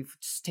 It's like we've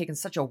just taken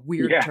such a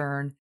weird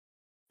turn.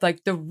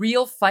 Like the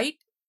real fight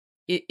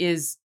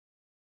is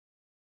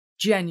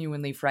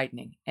genuinely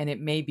frightening, and it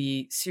may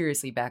be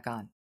seriously back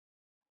on.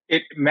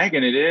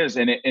 Megan, it is.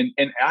 And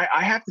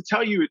I have to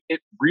tell you, it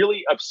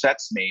really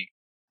upsets me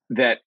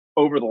that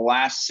over the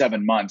last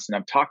 7 months, and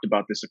I've talked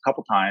about this a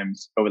couple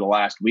times over the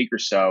last week or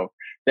so,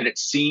 that it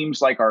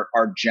seems like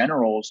our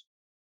generals,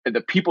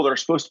 the people that are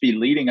supposed to be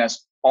leading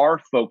us, are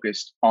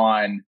focused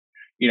on,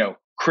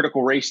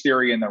 critical race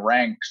theory in the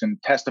ranks and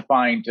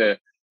testifying to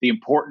the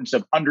importance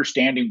of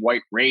understanding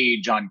white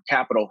rage on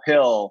Capitol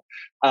Hill,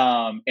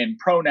 and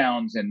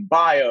pronouns and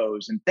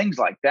bios and things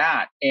like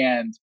that.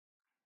 And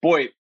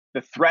boy,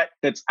 the threat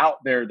that's out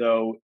there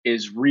though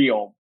is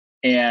real.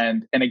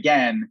 And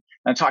again,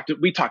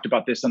 we talked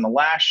about this on the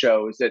last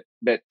show, is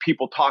that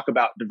people talk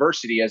about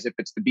diversity as if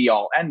it's the be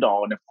all end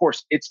all. And of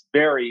course it's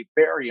very,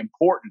 very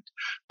important.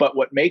 But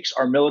what makes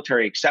our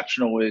military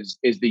exceptional is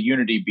the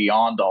unity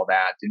beyond all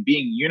that, and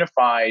being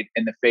unified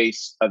in the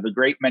face of the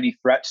great many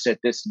threats that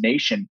this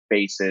nation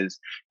faces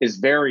is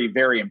very,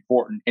 very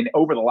important. And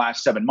over the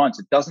last 7 months,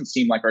 it doesn't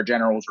seem like our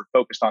generals were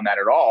focused on that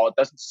at all. It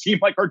doesn't seem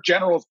like our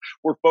generals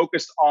were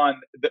focused on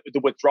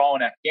the withdrawal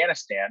in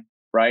Afghanistan,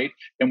 right?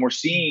 And we're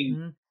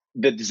seeing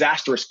the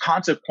disastrous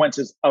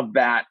consequences of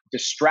that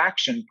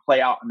distraction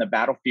play out in the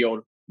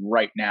battlefield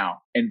right now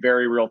in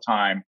very real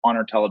time on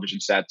our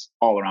television sets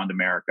all around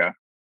America.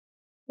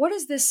 What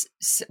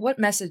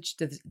message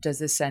does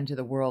this send to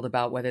the world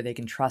about whether they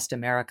can trust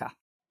America?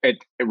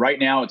 Right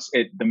now,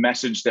 the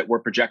message that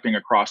we're projecting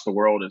across the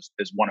world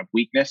is one of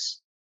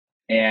weakness.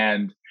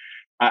 And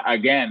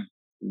again,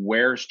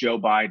 where's Joe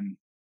Biden?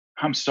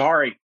 I'm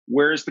sorry.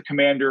 Where's the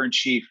commander in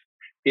chief?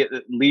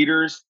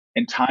 Leaders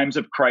in times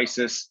of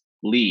crisis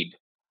lead.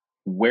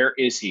 Where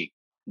is he?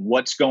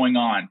 What's going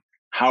on?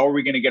 How are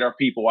we going to get our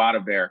people out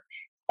of there?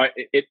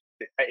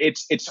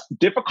 It's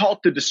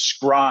difficult to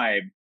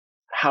describe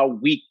how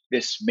weak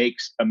this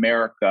makes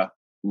America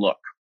look,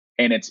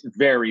 and it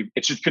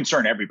should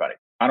concern everybody.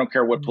 I don't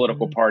care what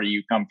political party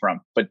you come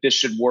from, but this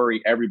should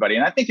worry everybody.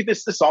 And I think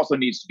this also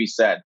needs to be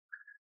said.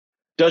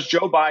 Does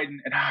Joe Biden,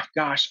 and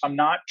I'm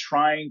not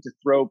trying to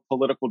throw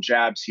political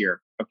jabs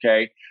here,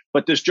 okay?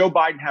 But does Joe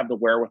Biden have the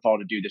wherewithal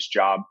to do this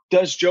job?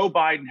 Does Joe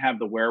Biden have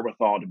the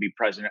wherewithal to be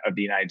president of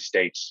the United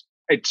States?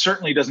 It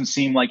certainly doesn't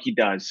seem like he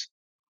does.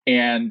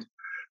 And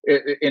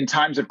in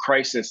times of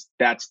crisis,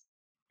 that's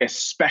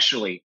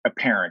especially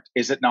apparent,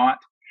 is it not?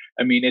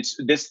 I mean,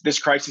 this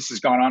crisis has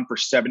gone on for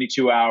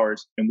 72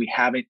 hours, and we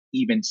haven't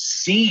even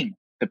seen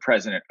the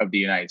president of the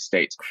United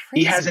States. Crazy.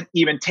 He hasn't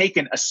even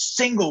taken a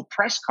single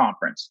press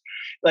conference.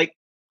 Like,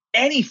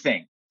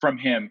 anything from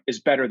him is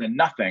better than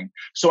nothing.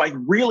 So I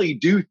really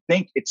do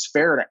think it's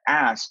fair to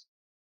ask,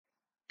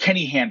 can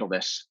he handle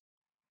this?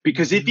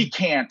 Because if he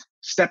can't,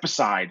 step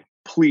aside,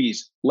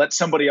 please let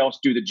somebody else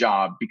do the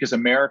job, because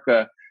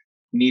America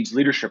needs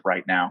leadership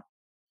right now.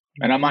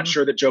 And I'm not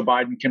sure that Joe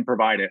Biden can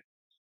provide it.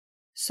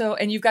 So,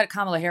 and you've got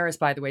Kamala Harris,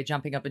 by the way,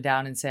 jumping up and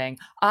down and saying,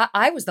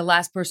 I was the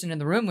last person in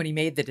the room when he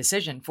made the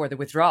decision for the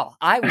withdrawal.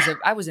 I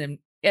was a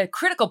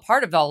critical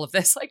part of all of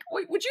this. Like,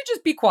 would you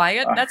just be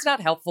quiet? That's not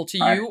helpful to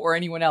you or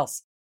anyone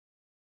else.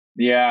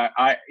 Yeah,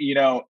 I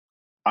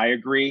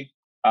agree.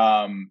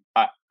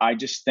 I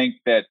just think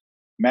that,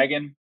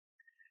 Megan,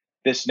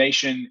 this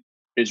nation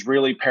is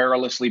really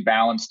perilously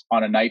balanced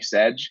on a knife's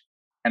edge.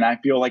 And I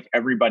feel like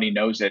everybody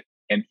knows it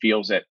and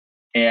feels it.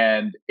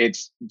 And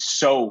it's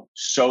so,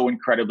 so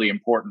incredibly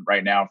important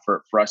right now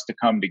for us to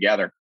come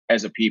together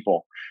as a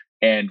people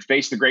and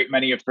face the great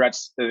many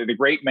threats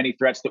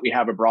that we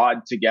have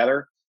abroad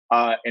together,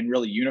 and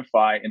really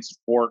unify in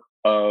support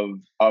of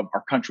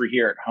our country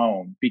here at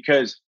home,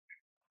 because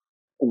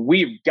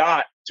we've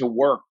got to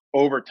work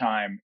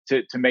overtime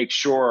to make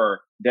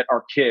sure that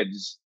our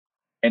kids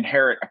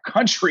inherit a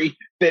country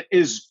that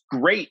is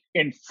great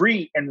and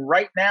free. And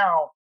right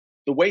now,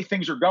 the way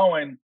things are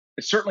going,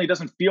 it certainly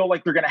doesn't feel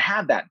like they're going to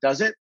have that,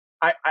 does it?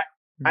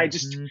 I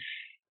just, Mm-hmm.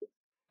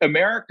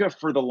 America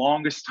for the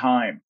longest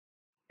time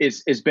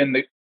has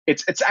been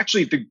it's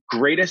actually the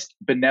greatest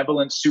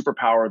benevolent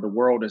superpower the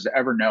world has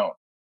ever known.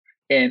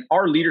 And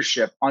our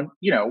leadership on,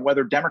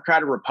 whether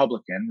Democrat or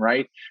Republican,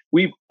 right?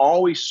 We've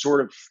always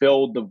sort of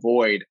filled the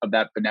void of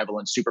that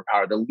benevolent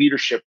superpower, the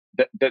leadership,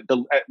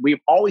 we've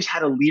always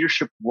had a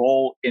leadership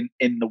role in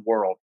the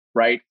world,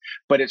 right?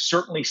 But it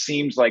certainly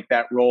seems like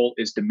that role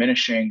is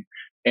diminishing.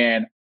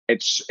 And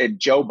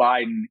Joe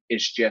Biden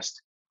is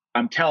just,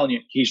 I'm telling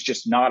you, he's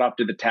just not up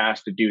to the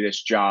task to do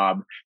this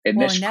job. And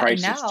Well, this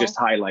crisis just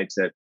highlights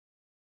it.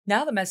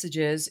 now the message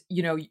is,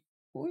 you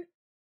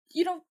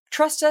don't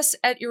trust us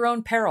at your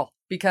own peril,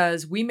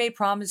 because we made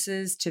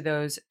promises to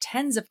those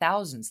tens of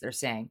thousands, they're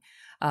saying,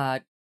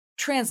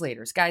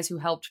 translators, guys who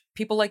helped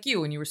people like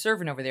you when you were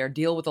serving over there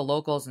deal with the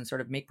locals and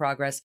sort of make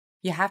progress.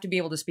 You have to be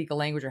able to speak a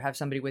language or have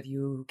somebody with you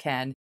who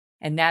can,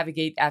 and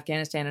navigate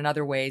Afghanistan in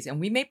other ways. And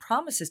we made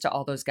promises to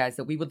all those guys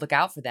that we would look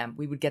out for them.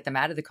 We would get them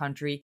out of the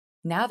country.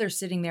 Now they're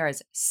sitting there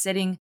as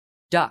sitting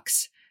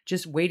ducks,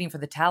 just waiting for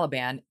the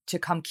Taliban to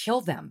come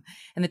kill them.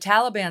 And the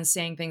Taliban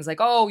saying things like,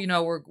 oh,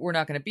 we're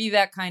not going to be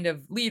that kind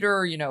of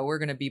leader. We're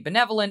going to be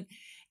benevolent.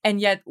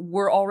 And yet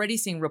we're already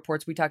seeing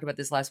reports, we talked about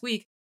this last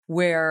week,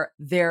 where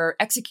they're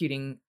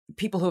executing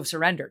people who have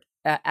surrendered,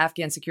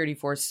 Afghan security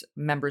force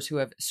members who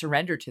have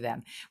surrendered to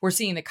them. We're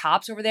seeing the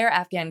cops over there,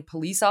 Afghan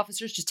police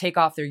officers, just take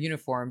off their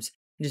uniforms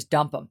and just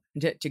dump them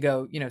to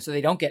go, so they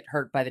don't get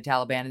hurt by the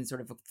Taliban in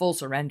sort of a full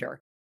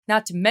surrender.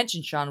 Not to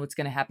mention, Sean, what's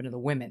going to happen to the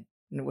women.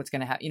 What's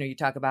going to happen? You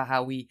talk about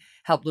how we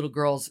help little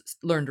girls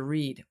learn to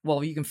read.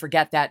 Well, you can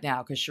forget that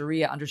now, because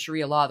under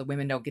Sharia law, the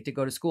women don't get to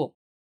go to school.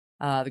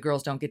 The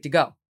girls don't get to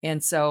go.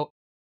 And so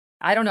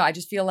I don't know. I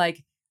just feel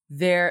like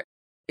the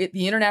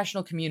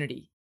international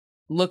community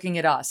looking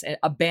at us,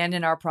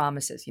 abandon our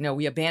promises.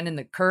 We abandoned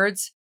the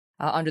Kurds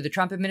under the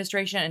Trump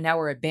administration, and now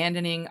we're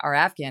abandoning our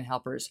Afghan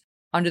helpers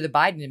under the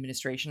Biden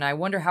administration. I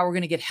wonder how we're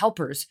going to get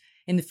helpers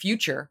in the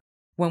future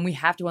when we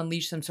have to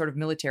unleash some sort of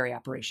military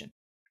operation.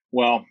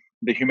 Well,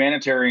 the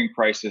humanitarian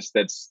crisis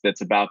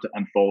that's about to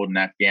unfold in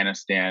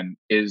Afghanistan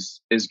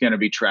is going to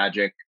be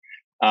tragic.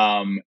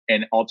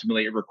 And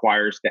ultimately it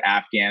requires the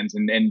Afghans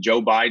and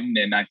Joe Biden,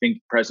 and I think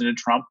President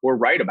Trump were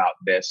right about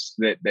this,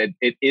 that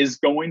it is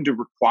going to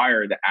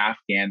require the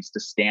Afghans to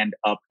stand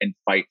up and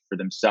fight for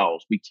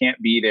themselves. We can't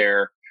be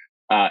there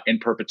in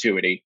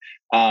perpetuity.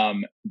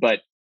 But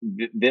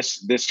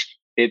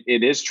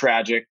it is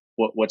tragic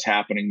what's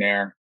happening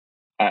there.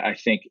 I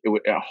think it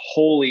would a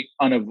wholly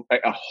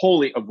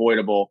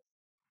avoidable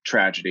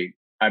tragedy.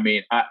 I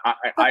mean,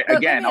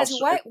 again,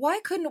 why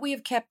couldn't we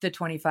have kept the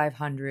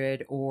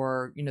 2,500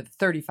 or the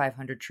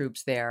 3,500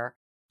 troops there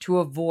to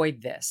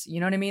avoid this? You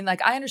know what I mean?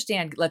 Like, I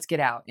understand, let's get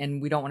out,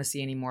 and we don't want to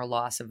see any more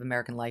loss of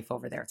American life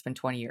over there. It's been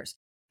 20 years.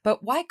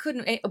 But why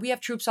couldn't we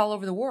have troops all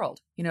over the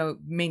world?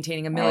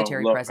 Maintaining a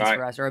military presence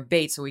for us, or a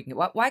base, so we can.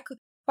 Why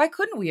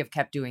couldn't we have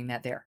kept doing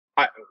that there?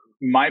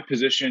 My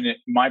position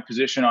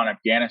on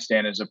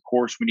Afghanistan is, of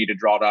course, we need to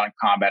draw down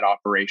combat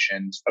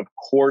operations. Of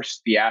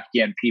course, the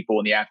Afghan people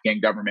and the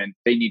Afghan government,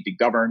 they need to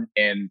govern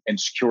and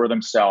secure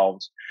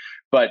themselves.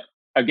 But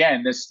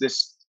again, this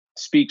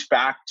speaks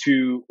back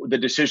to the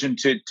decision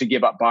to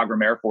give up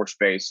Bagram Air Force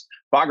Base.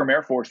 Bagram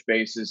Air Force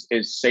Base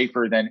is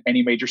safer than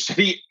any major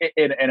city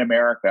in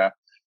America.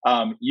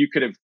 You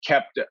could have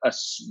kept a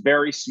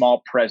very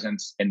small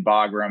presence in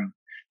Bagram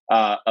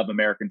of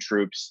American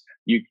troops.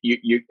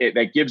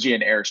 That gives you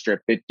an airstrip.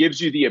 It gives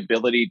you the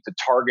ability to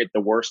target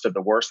the worst of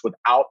the worst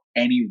without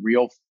any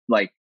real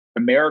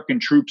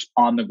American troops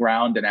on the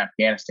ground in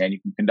Afghanistan.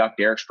 You can conduct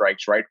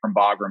airstrikes right from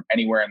Bagram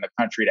anywhere in the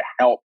country to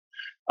help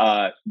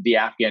the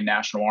Afghan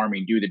National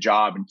Army do the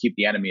job and keep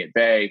the enemy at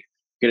bay.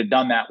 Could have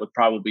done that with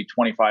probably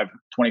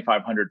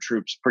 2,500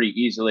 troops pretty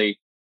easily.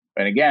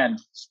 And again,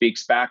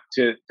 speaks back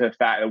to the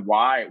fact of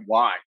why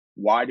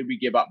did we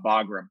give up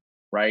Bagram,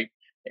 right?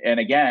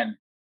 And again,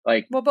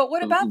 but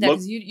what about that?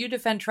 Because you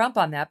defend Trump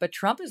on that, but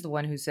Trump is the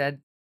one who said,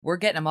 we're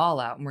getting them all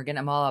out, and we're getting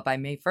them all out by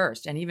May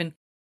 1st. And even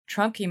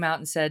Trump came out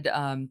and said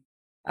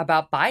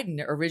about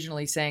Biden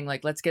originally saying,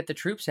 let's get the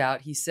troops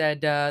out. He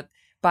said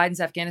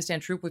Biden's Afghanistan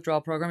troop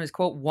withdrawal program is,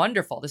 quote,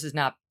 wonderful. This is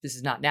not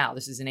now.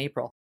 This is in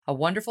April. A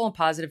wonderful and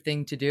positive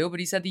thing to do. But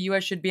he said the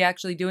U.S. should be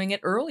actually doing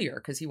it earlier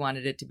because he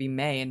wanted it to be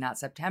May and not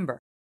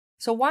September.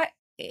 So why,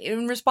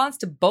 in response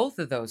to both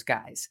of those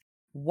guys,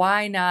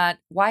 why not?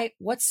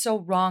 What's so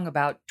wrong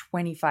about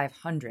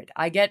 2,500?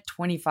 I get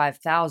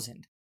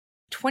 25,000.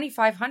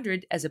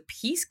 2,500 as a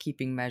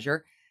peacekeeping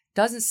measure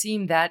doesn't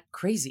seem that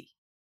crazy.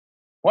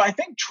 Well, I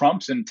think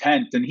Trump's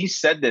intent, and he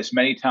said this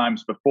many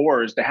times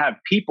before, is to have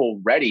people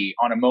ready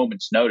on a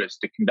moment's notice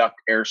to conduct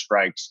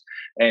airstrikes.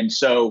 And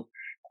so,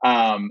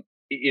 but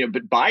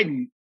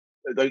Biden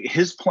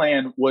his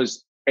plan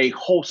was a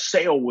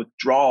wholesale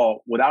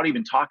withdrawal without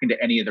even talking to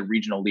any of the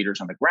regional leaders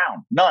on the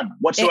ground. None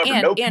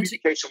whatsoever. No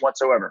communication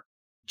whatsoever.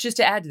 Just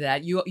to add to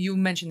that, you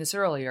mentioned this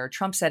earlier.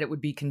 Trump said it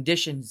would be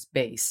conditions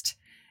based.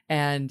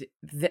 And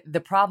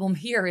the problem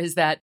here is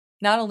that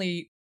not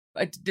only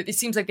it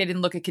seems like they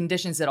didn't look at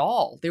conditions at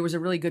all. There was a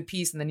really good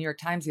piece in the New York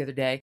Times the other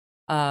day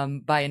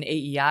by an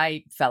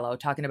AEI fellow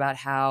talking about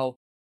how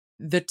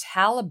the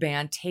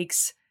Taliban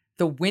takes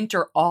the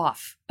winter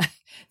off.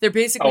 They're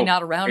basically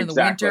not around in the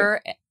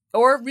winter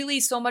or really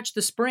so much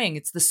the spring.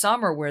 It's the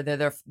summer where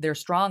they're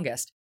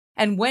strongest.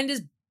 And when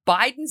does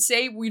Biden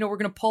say, we're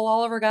going to pull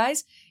all of our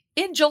guys?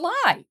 In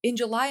July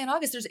and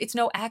August. It's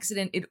no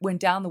accident it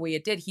went down the way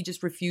it did. He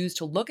just refused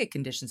to look at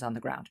conditions on the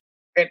ground.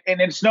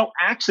 And it's no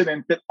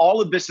accident that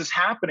all of this is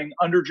happening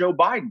under Joe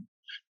Biden.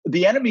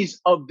 The enemies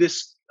of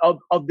this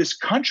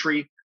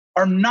country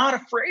are not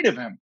afraid of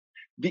him.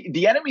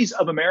 The enemies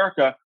of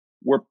America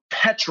were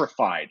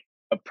petrified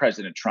of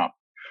President Trump.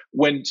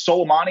 When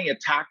Soleimani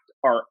attacked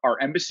our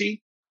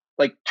embassy,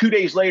 like 2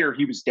 days later,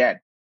 he was dead.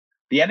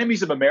 The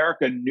enemies of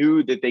America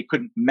knew that they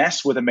couldn't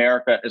mess with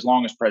America as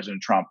long as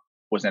President Trump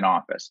was in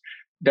office.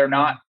 They're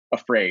not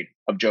afraid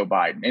of Joe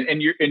Biden.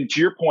 And to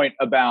your point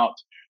about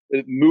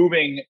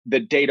moving the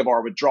date of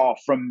our withdrawal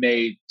from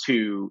May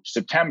to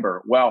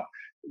September, well,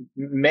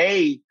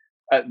 May,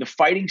 the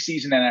fighting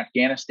season in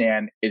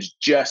Afghanistan is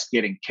just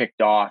getting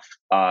kicked off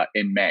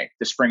in May.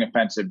 The spring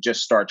offensive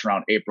just starts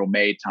around April,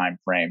 May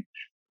timeframe.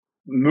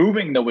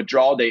 Moving the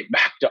withdrawal date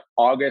back to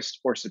August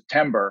or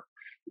September,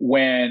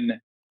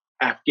 when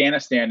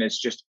Afghanistan is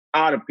just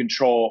out of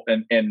control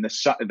and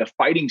the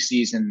fighting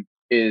season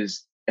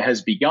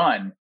has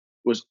begun,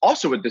 was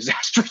also a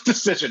disastrous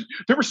decision.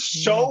 There were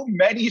so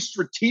many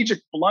strategic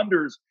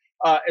blunders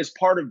as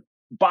part of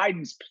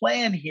Biden's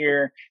plan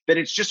here that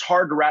it's just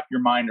hard to wrap your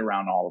mind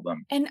around all of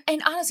them.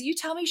 And honestly, you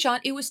tell me,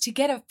 Sean, it was to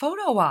get a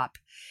photo op.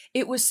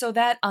 It was so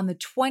that on the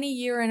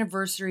 20-year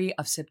anniversary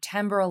of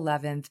September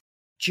 11th,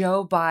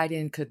 Joe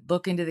Biden could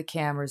look into the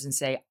cameras and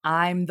say,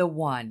 I'm the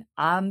one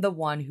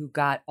who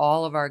got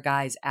all of our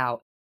guys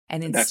out.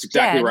 And instead, that's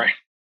exactly right.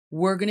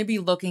 We're going to be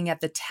looking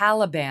at the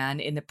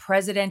Taliban in the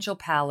presidential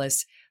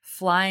palace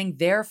flying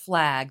their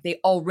flag. They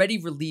already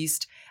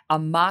released a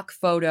mock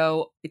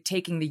photo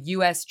taking the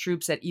U.S.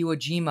 troops at Iwo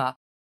Jima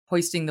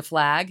hoisting the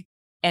flag.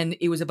 And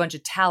it was a bunch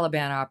of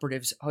Taliban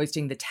operatives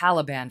hoisting the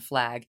Taliban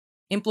flag,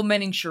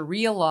 implementing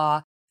Sharia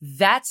law.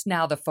 That's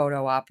now the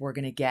photo op we're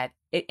going to get.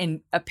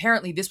 And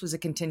apparently this was a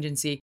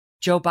contingency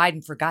Joe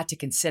Biden forgot to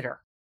consider.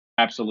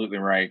 Absolutely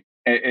right.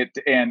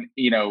 And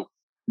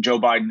Joe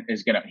Biden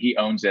he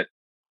owns it.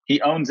 He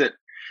owns it.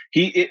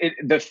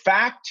 The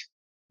fact,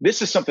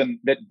 this is something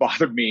that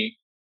bothered me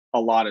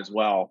a lot as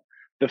well.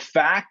 The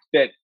fact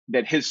that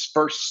his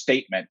first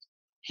statement,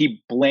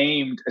 he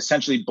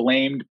essentially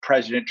blamed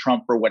President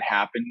Trump for what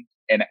happened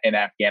in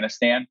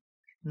Afghanistan.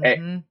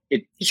 Mm-hmm.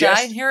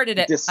 I inherited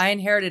it. I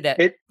inherited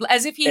it.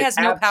 As if he has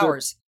no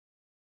powers.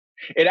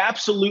 It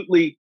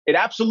absolutely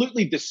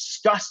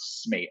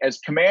disgusts me. As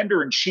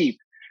commander in chief,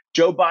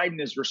 Joe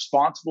Biden is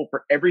responsible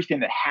for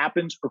everything that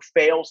happens or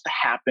fails to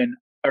happen,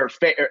 or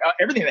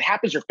everything that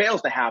happens or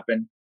fails to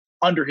happen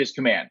under his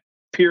command.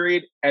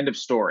 Period. End of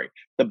story.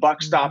 The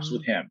buck stops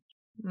with him.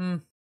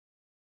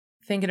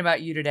 Thinking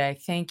about you today.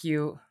 Thank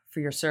you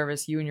for your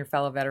service, you and your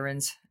fellow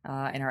veterans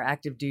and our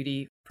active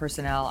duty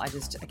personnel. I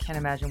can't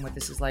imagine what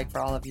this is like for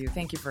all of you.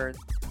 Thank you for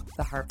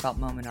the heartfelt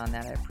moment on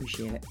that. I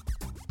appreciate it.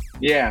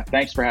 Yeah,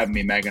 thanks for having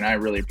me, Megan. I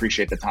really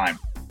appreciate the time.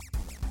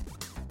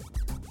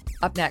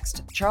 Up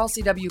next, Charles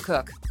C.W.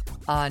 Cooke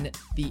on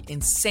the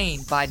insane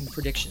Biden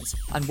predictions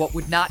on what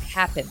would not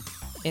happen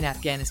in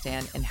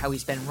Afghanistan and how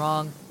he's been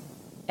wrong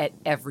at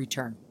every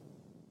turn.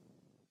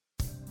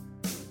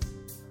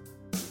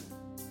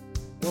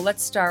 Well,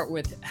 let's start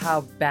with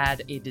how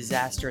bad a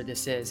disaster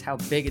this is, how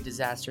big a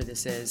disaster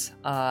this is.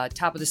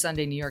 Top of the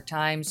Sunday New York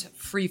Times,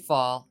 free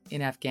fall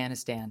in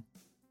Afghanistan.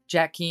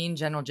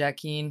 General Jack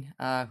Keane,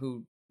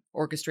 who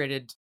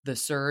orchestrated the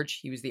surge,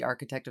 he was the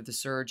architect of the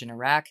surge in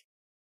Iraq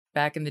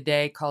back in the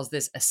day, calls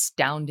this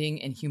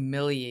astounding and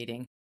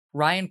humiliating.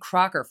 Ryan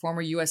Crocker,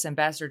 former U.S.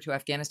 ambassador to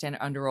Afghanistan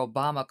under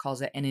Obama,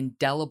 calls it an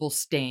indelible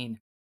stain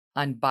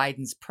on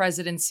Biden's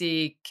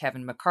presidency.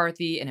 Kevin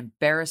McCarthy, an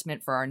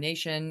embarrassment for our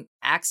nation.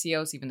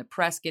 Axios, even the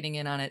press getting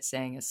in on it,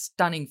 saying a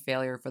stunning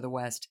failure for the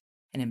West,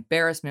 an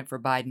embarrassment for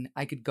Biden.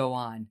 I could go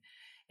on.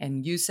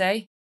 And you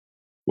say?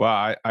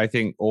 Well, I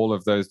think all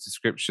of those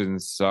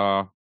descriptions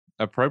are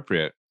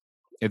appropriate.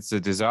 It's a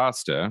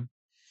disaster,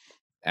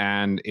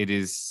 and it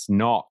is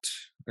not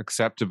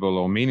acceptable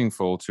or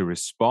meaningful to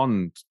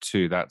respond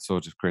to that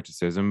sort of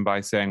criticism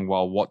by saying,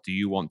 well, what do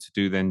you want to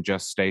do then?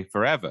 Just stay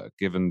forever,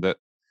 given that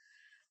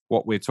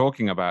what we're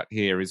talking about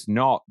here is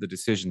not the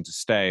decision to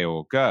stay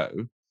or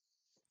go,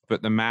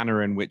 but the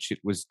manner in which it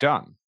was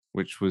done,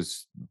 which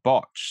was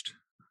botched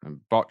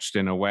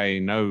in a way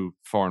no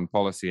foreign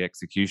policy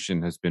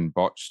execution has been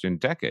botched in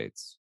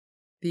decades.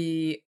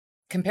 The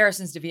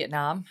comparisons to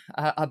Vietnam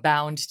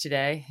abound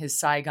today, his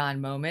Saigon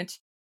moment.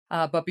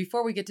 But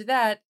before we get to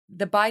that,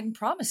 the Biden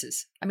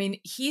promises. I mean,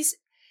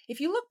 if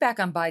you look back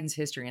on Biden's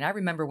history, and I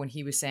remember when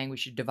he was saying we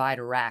should divide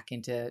Iraq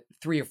into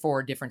 3 or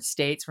 4 different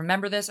states.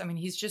 Remember this? I mean,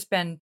 he's just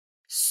been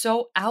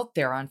so out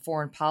there on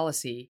foreign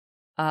policy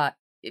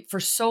for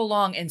so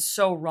long and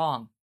so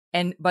wrong.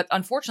 But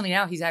unfortunately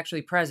now he's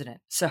actually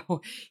president.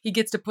 So he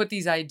gets to put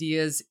these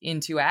ideas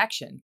into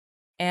action.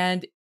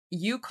 And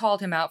you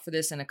called him out for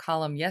this in a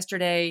column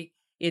yesterday.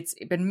 It's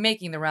been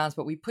making the rounds,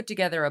 but we put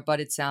together a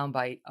budded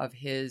soundbite of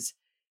his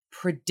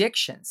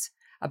predictions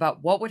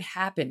about what would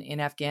happen in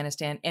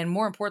Afghanistan and,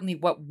 more importantly,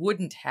 what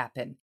wouldn't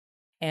happen.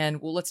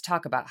 And well, let's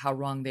talk about how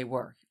wrong they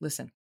were.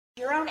 Listen.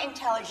 Your own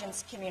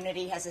intelligence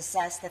community has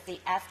assessed that the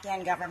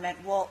Afghan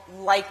government will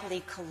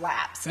likely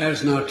collapse. That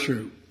is not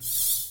true.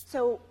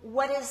 So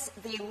what is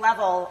the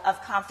level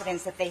of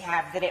confidence that they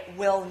have that it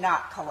will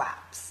not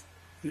collapse?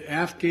 The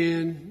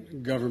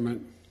Afghan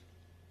government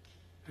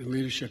and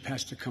leadership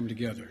has to come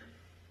together.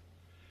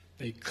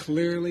 They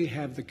clearly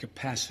have the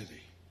capacity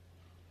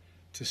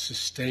to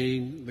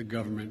sustain the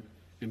government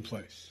in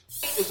place.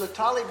 Is a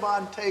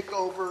Taliban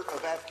takeover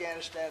of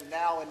Afghanistan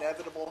now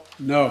inevitable?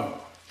 No,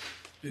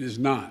 it is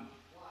not.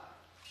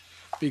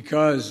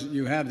 Because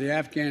you have the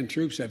Afghan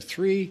troops have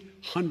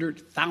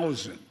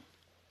 300,000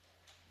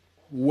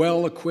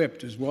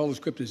 well-equipped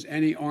as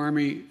any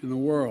army in the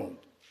world,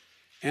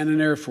 and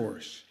an air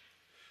force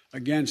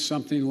against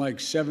something like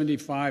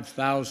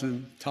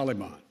 75,000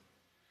 Taliban.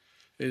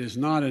 It is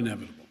not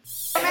inevitable.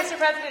 Mr.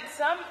 President,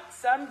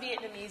 some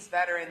Vietnamese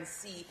veterans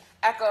see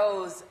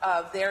echoes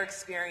of their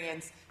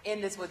experience in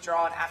this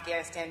withdrawal in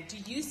Afghanistan. Do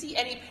you see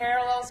any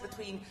parallels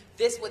between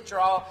this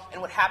withdrawal and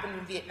what happened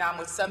in Vietnam,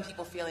 with some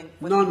people feeling?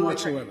 None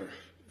whatsoever.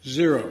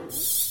 Zero.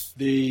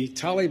 The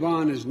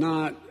Taliban is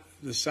not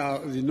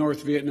the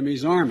North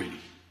Vietnamese army.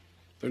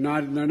 They're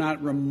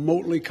not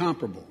remotely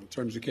comparable in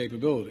terms of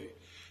capability.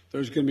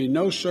 There's going to be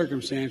no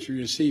circumstance where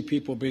you see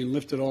people being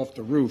lifted off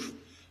the roof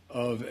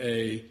of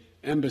a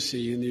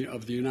embassy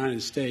of the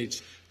United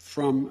States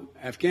from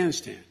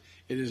Afghanistan.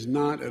 It is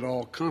not at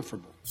all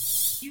comparable.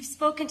 You've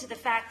spoken to the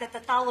fact that the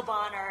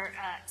Taliban are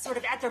sort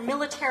of at their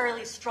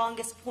militarily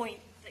strongest point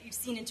that you've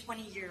seen in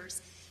 20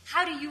 years.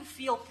 How do you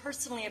feel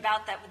personally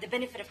about that, with the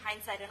benefit of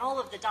hindsight and all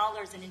of the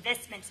dollars and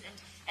investments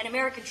and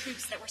American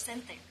troops that were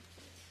sent there?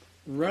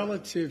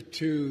 Relative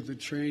to the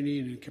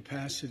training and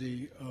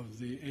capacity of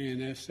the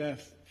ANSF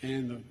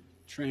and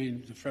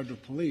the federal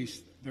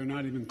police, they're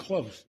not even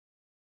close.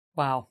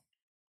 Wow.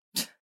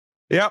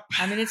 Yep.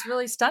 I mean, it's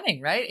really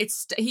stunning, right?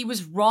 He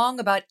was wrong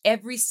about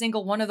every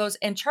single one of those.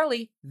 And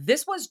Charlie,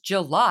 this was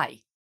July.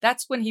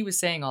 That's when he was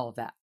saying all of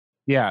that.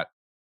 Yeah.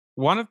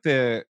 One of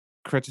the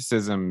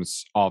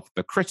criticisms of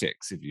the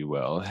critics, if you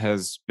will,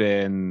 has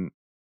been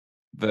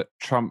that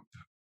Trump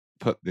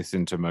put this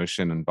into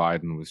motion and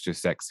Biden was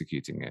just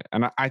executing it.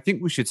 And I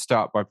think we should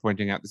start by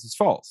pointing out this is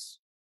false.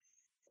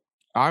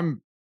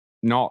 I'm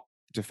not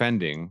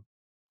defending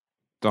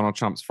Donald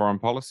Trump's foreign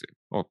policy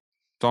or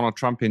Donald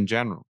Trump in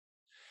general.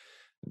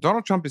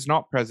 Donald Trump is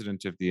not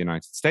president of the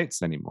United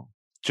States anymore.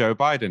 Joe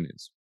Biden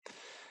is.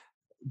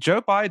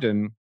 Joe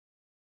Biden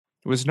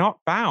was not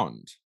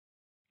bound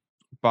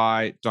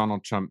by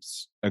Donald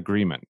Trump's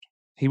agreement.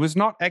 He was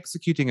not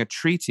executing a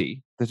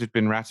treaty that had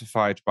been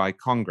ratified by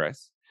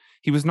Congress.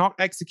 He was not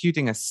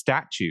executing a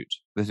statute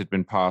that had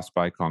been passed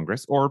by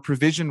Congress or a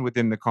provision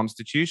within the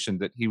Constitution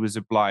that he was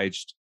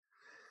obliged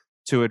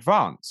to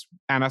advance.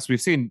 And as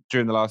we've seen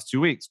during the last 2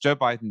 weeks, Joe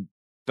Biden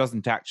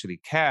doesn't actually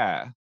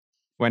care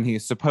when he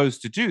is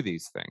supposed to do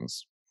these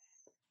things.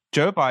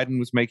 Joe Biden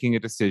was making a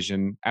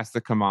decision as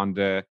the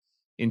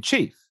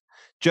commander-in-chief,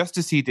 just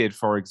as he did,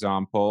 for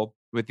example,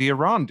 with the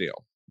Iran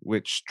deal,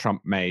 which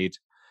Trump made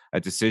a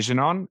decision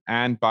on,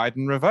 and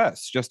Biden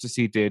reversed, just as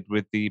he did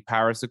with the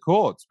Paris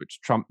Accords,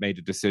 which Trump made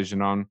a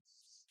decision on,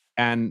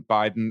 and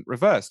Biden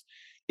reversed.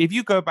 If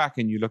you go back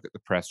and you look at the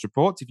press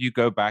reports, if you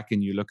go back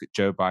and you look at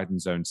Joe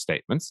Biden's own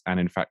statements, and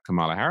in fact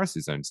Kamala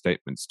Harris's own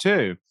statements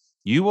too,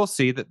 you will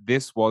see that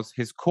this was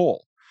his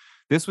call.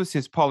 This was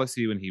his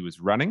policy when he was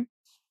running.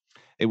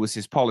 It was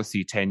his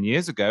policy 10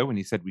 years ago when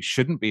he said we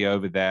shouldn't be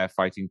over there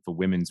fighting for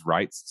women's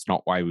rights. It's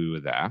not why we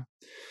were there.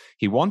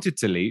 He wanted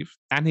to leave,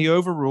 and he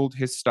overruled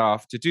his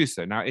staff to do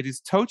so. Now, it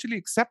is totally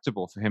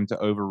acceptable for him to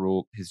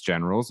overrule his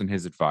generals and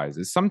his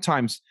advisors.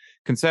 Sometimes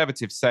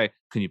conservatives say,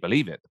 can you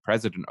believe it? The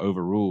president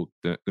overruled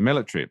the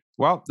military.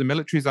 Well, the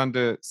military is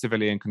under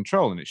civilian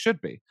control, and it should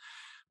be.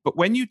 But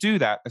when you do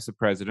that as a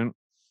president,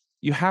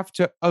 you have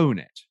to own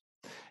it.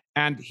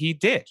 And he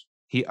did.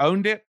 He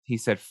owned it. He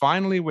said,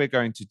 finally, we're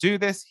going to do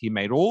this. He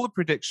made all the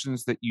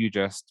predictions that you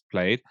just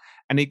played,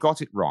 and he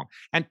got it wrong.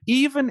 And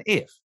even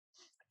if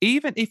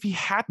he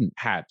hadn't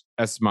had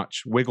as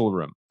much wiggle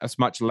room, as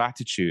much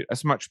latitude,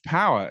 as much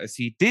power as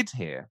he did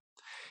here,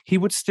 he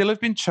would still have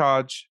been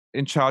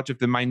in charge of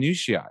the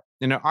minutiae.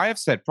 You know, I have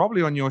said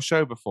probably on your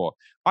show before,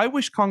 I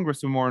wish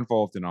Congress were more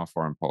involved in our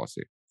foreign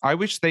policy. I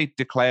wish they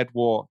declared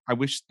war. I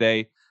wish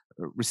they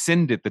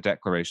rescinded the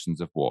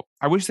declarations of war.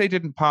 I wish they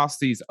didn't pass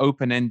these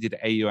open-ended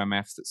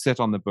AUMFs that sit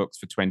on the books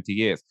for 20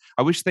 years.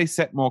 I wish they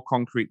set more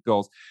concrete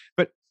goals.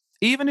 But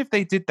even if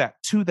they did that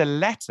to the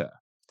letter,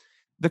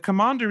 the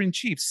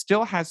commander-in-chief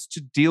still has to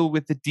deal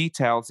with the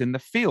details in the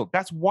field.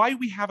 That's why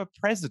we have a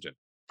president,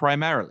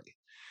 primarily.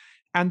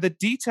 And the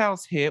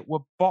details here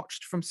were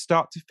botched from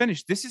start to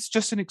finish. This is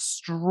just an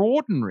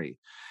extraordinary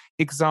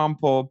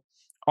example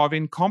of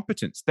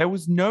incompetence. There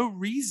was no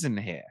reason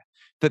here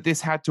that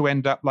this had to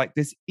end up like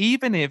this,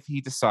 even if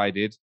he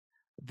decided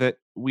that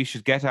we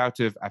should get out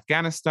of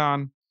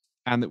Afghanistan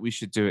and that we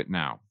should do it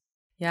now.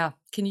 Yeah.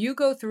 Can you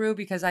go through,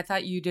 because I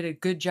thought you did a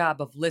good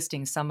job of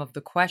listing some of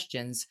the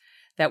questions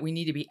that we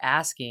need to be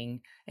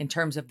asking in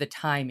terms of the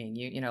timing.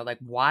 You know, like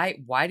why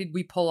did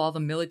we pull all the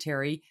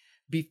military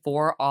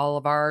before all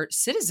of our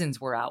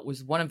citizens were out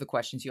was one of the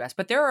questions you asked.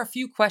 But there are a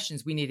few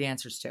questions we need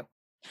answers to.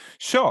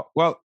 Sure.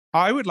 Well,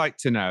 I would like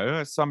to know,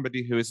 as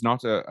somebody who is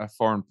not a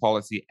foreign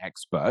policy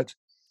expert,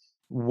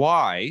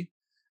 why,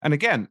 and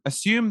again,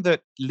 assume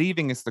that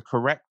leaving is the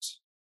correct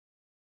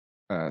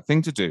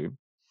thing to do,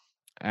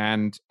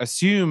 and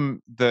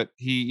assume that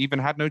he even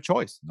had no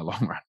choice in the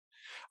long run.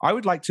 I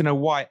would like to know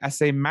why,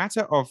 as a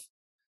matter of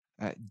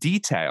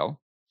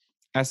detail,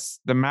 as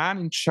the man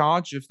in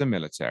charge of the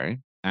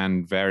military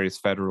and various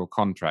federal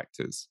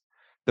contractors,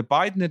 the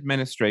Biden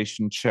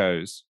administration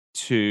chose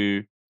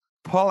to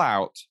pull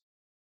out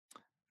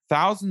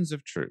thousands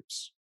of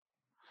troops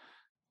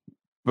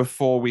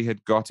before we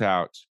had got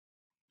out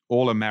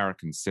all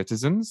American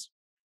citizens,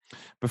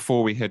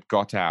 before we had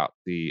got out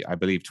the, I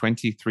believe,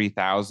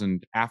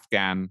 23,000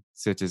 Afghan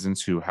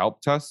citizens who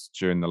helped us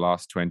during the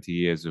last 20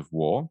 years of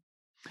war,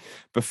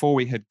 before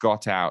we had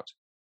got out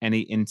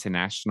any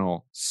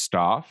international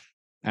staff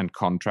and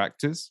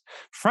contractors,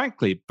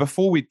 frankly,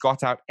 before we'd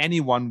got out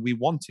anyone we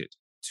wanted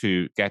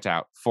to get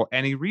out for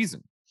any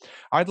reason.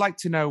 I'd like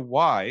to know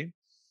why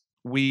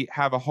we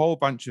have a whole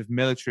bunch of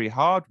military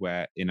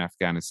hardware in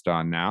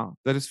Afghanistan now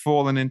that has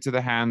fallen into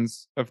the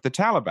hands of the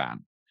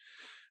Taliban.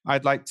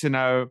 I'd like to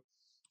know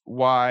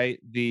why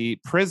the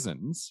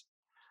prisons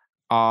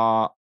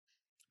are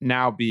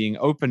now being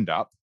opened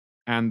up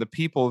and the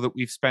people that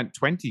we've spent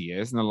 20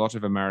 years and a lot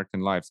of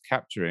American lives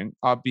capturing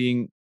are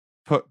being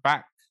put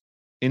back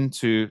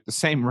into the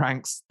same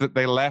ranks that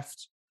they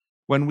left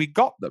when we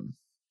got them.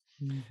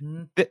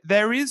 Mm-hmm.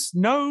 There is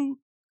no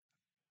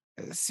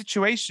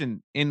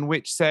situation in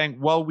which saying,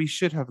 well, we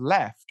should have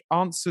left,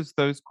 answers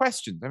those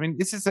questions. I mean,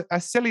 this is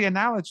a silly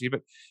analogy,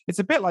 but it's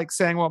a bit like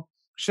saying, well,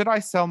 should I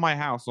sell my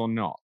house or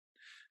not?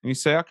 And you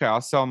say, okay,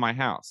 I'll sell my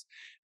house.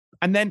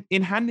 And then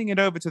in handing it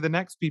over to the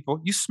next people,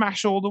 you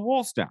smash all the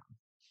walls down.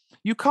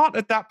 You can't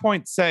at that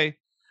point say,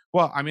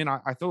 well, I mean,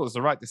 I thought it was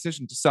the right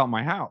decision to sell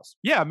my house.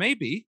 Yeah,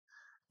 maybe.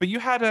 But you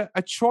had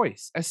a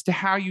choice as to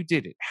how you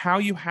did it, how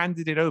you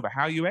handed it over,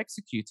 how you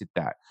executed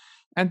that.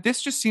 And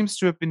this just seems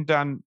to have been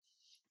done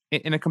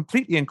in a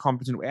completely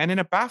incompetent way and in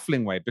a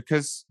baffling way,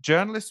 because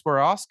journalists were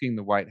asking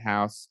the White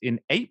House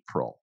in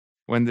April,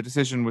 when the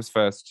decision was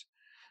first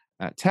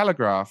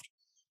telegraphed,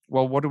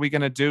 well, what are we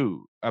going to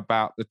do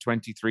about the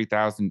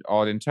 23,000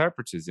 odd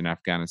interpreters in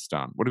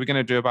Afghanistan? What are we going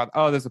to do about,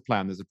 oh, there's a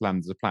plan.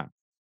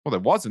 Well, there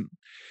wasn't.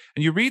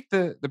 And you read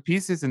the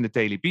pieces in the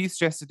Daily Beast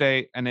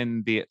yesterday and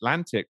in the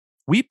Atlantic,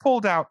 we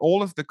pulled out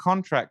all of the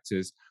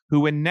contractors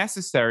who were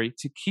necessary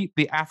to keep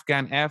the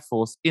Afghan Air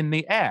Force in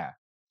the air,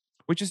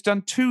 which has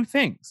done two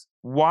things.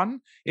 One,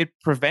 it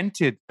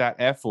prevented that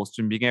Air Force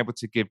from being able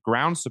to give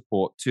ground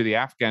support to the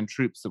Afghan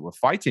troops that were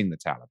fighting the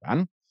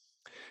Taliban.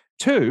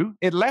 Two,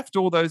 it left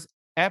all those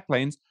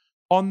airplanes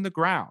on the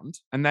ground,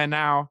 and they're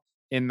now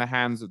in the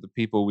hands of the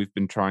people we've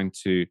been trying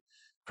to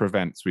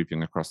prevent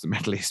sweeping across the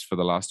Middle East for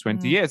the last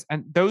 20 years.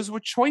 And those were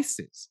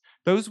choices.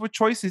 Those were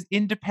choices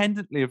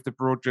independently of the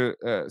broader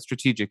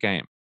strategic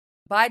aim.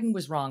 Biden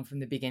was wrong from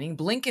the beginning.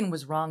 Blinken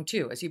was wrong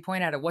too. As you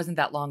point out, it wasn't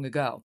that long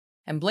ago.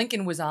 And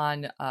Blinken was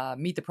on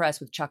Meet the Press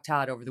with Chuck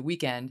Todd over the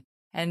weekend.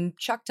 And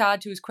Chuck Todd,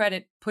 to his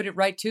credit, put it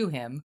right to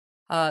him.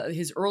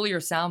 His earlier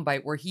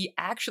soundbite where he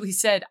actually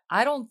said,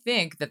 I don't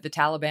think that the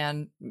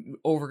Taliban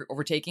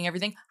overtaking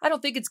everything, I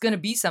don't think it's going to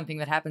be something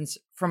that happens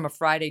from a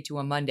Friday to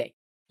a Monday.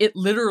 It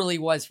literally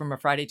was from a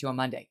Friday to a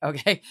Monday.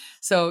 Okay.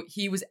 So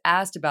he was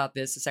asked about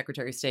this, the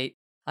Secretary of State,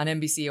 on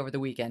NBC over the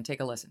weekend.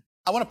 Take a listen.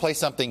 I want to play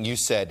something you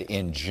said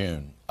in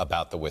June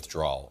about the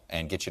withdrawal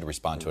and get you to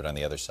respond to it on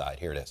the other side.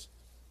 Here it is.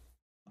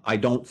 I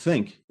don't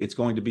think it's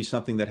going to be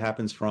something that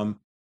happens from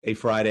a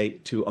Friday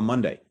to a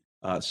Monday.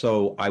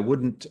 So I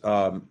wouldn't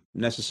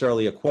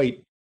necessarily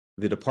equate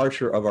the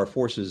departure of our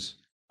forces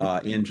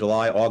in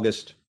July,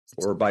 August,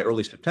 or by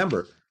early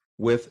September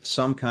with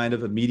some kind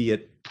of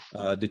immediate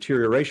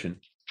deterioration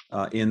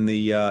in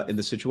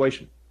the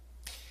situation.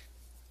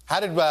 How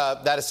did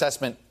that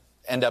assessment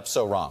end up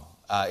so wrong?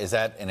 Is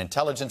that an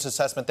intelligence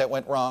assessment that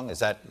went wrong? Is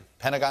that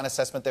Pentagon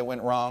assessment that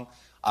went wrong?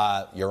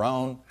 Your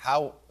own?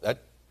 How? That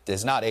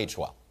does not age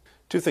well.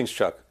 Two things,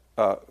 Chuck.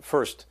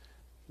 First,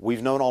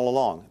 we've known all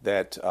along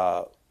that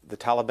the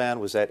Taliban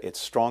was at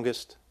its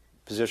strongest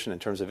position in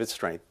terms of its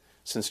strength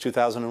since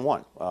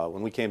 2001.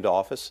 When we came to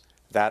office,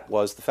 that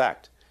was the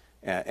fact.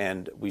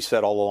 And we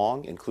said all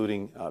along,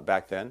 including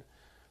back then,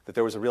 that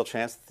there was a real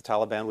chance that the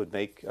Taliban would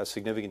make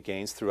significant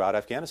gains throughout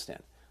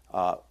Afghanistan.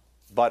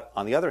 But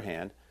on the other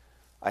hand,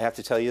 I have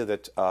to tell you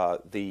that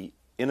the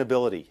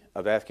inability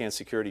of Afghan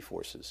security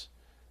forces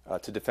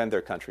to defend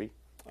their country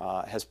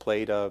has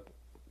played a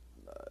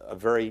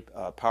very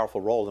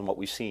powerful role in what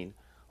we've seen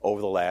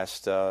over the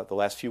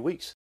last few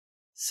weeks.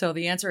 So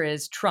the answer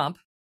is Trump.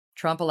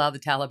 Trump allowed the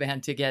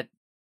Taliban to get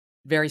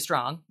very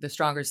strong, the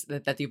strongest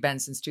that they've been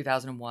since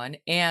 2001.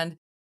 And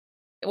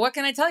what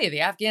can I tell you?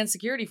 The Afghan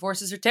security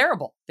forces are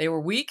terrible. They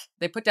were weak.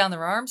 They put down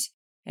their arms.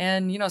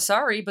 And,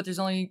 sorry, but there's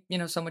only,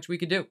 so much we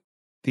could do.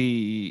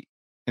 The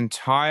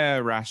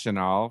entire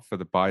rationale for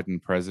the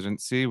Biden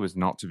presidency was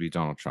not to be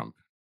Donald Trump.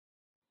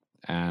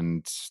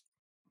 And,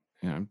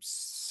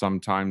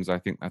 sometimes I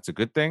think that's a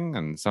good thing,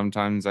 and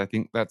sometimes I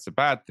think that's a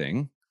bad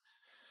thing.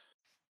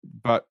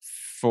 But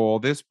for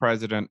this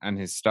president and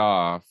his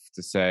staff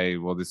to say,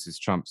 well, this is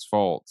Trump's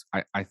fault,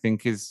 I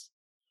think is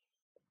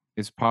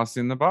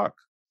passing the buck.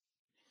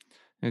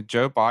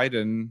 Joe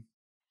Biden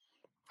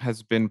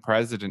has been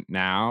president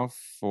now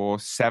for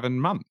 7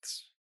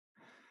 months.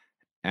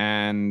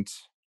 And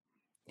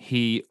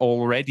he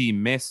already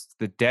missed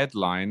the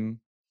deadline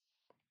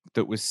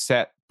that was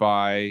set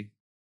by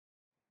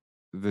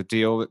the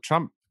deal that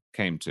Trump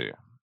came to.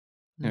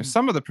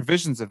 Some of the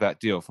provisions of that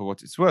deal, for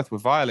what it's worth, were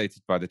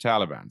violated by the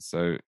Taliban.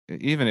 So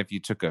even if you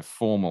took a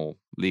formal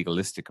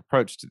legalistic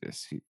approach to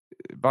this,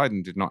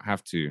 Biden did not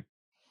have to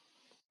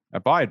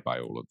abide by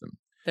all of them.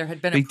 There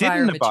had been a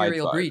prior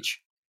material breach.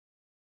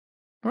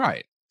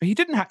 Right. But he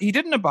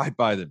didn't abide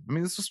by them. I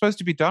mean, this was supposed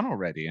to be done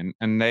already,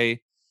 and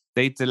they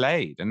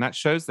delayed, and that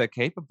shows they're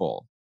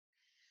capable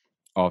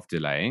of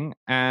delaying.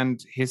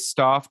 And his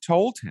staff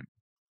told him,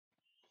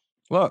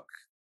 look,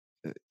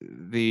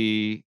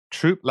 the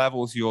troop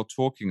levels you're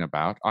talking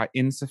about are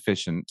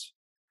insufficient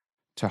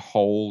to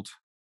hold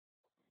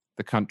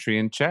the country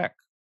in check.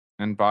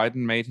 And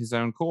Biden made his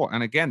own call.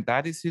 And again,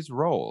 that is his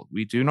role.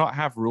 We do not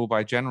have rule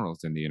by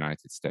generals in the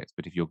United States.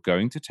 But if you're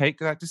going to take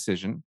that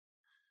decision,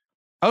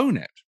 own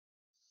it.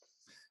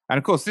 And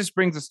of course, this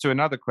brings us to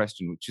another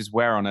question, which is,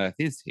 where on earth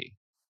is he?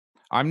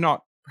 I'm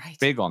not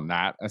big on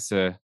that as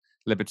a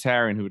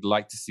libertarian who would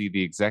like to see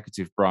the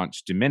executive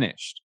branch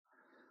diminished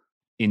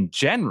in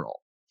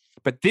general.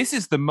 But this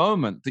is the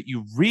moment that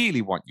you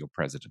really want your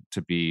president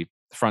to be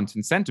front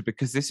and center,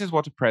 because this is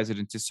what a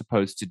president is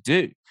supposed to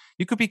do.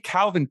 You could be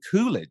Calvin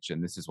Coolidge,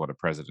 and this is what a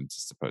president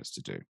is supposed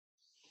to do.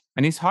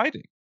 And he's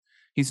hiding.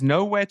 He's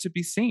nowhere to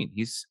be seen.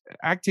 He's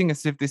acting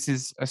as if this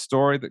is a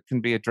story that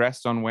can be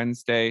addressed on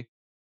Wednesday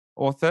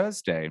or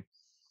Thursday.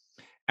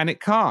 And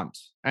it can't.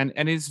 And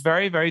it's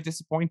very, very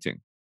disappointing,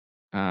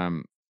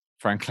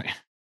 frankly.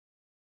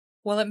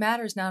 Well, it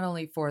matters not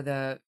only for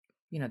the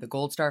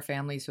Gold Star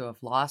families who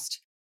have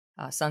lost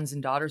sons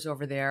and daughters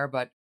over there,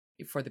 but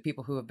for the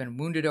people who have been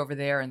wounded over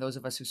there and those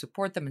of us who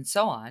support them and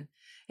so on.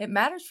 It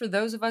matters for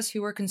those of us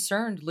who are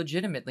concerned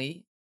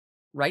legitimately,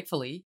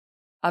 rightfully,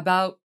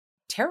 about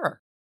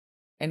terror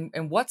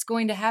and what's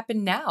going to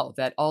happen now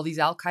that all these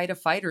Al-Qaeda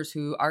fighters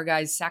who our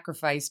guys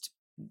sacrificed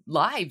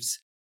lives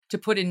to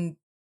put in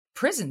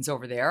prisons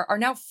over there are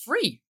now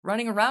free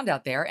running around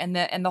out there, and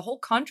the whole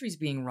country's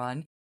being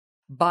run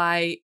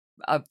by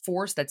a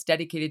force that's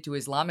dedicated to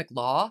Islamic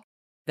law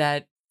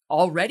that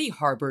already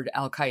harbored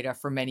Al-Qaeda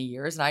for many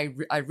years.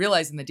 And I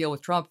realized in the deal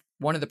with Trump,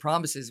 one of the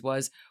promises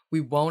was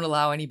we won't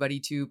allow anybody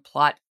to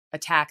plot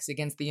attacks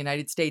against the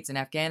United States in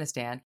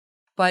Afghanistan.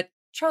 But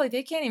Charlie,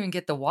 they can't even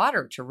get the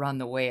water to run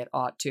the way it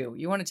ought to.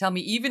 You want to tell me,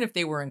 even if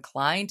they were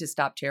inclined to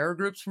stop terror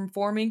groups from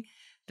forming,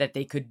 that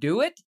they could do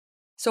it?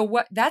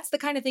 So that's the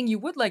kind of thing you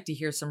would like to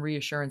hear some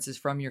reassurances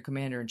from your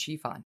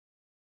commander-in-chief on.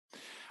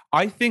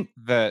 I think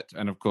that,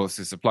 and of course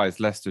this applies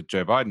less to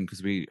Joe Biden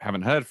because we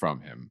haven't heard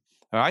from him,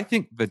 I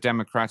think the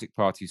Democratic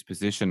Party's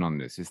position on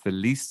this is the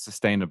least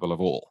sustainable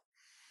of all.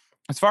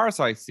 As far as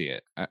I see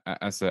it,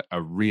 as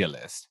a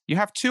realist, you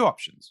have two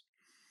options.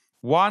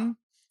 One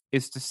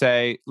is to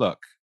say, look,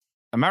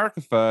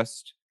 America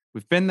first,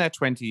 we've been there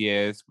 20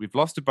 years, we've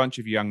lost a bunch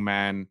of young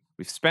men,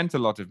 we've spent a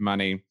lot of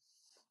money,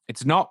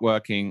 it's not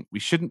working, we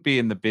shouldn't be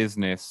in the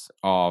business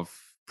of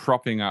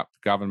propping up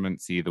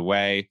governments either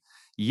way.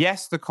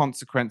 Yes, the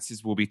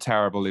consequences will be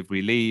terrible if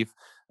we leave,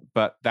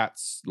 but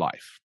that's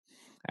life.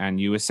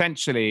 And you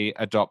essentially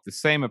adopt the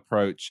same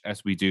approach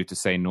as we do to,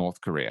 say,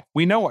 North Korea.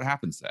 We know what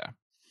happens there.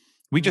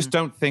 We just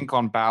don't think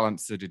on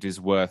balance that it is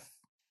worth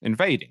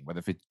invading,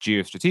 whether for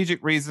geostrategic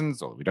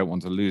reasons or we don't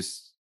want to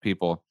lose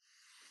people.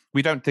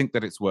 We don't think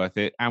that it's worth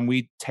it, and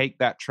we take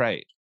that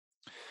trade.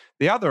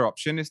 The other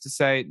option is to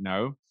say,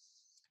 no,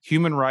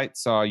 human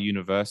rights are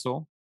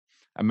universal.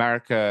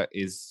 America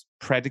is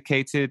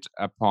predicated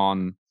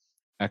upon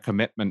a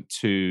commitment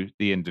to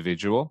the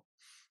individual.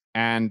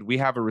 And we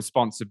have a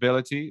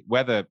responsibility,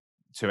 whether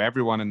to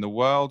everyone in the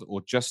world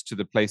or just to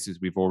the places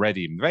we've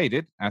already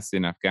invaded, as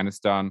in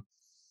Afghanistan,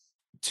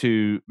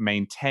 to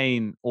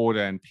maintain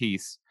order and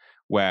peace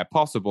where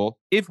possible.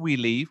 If we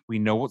leave, we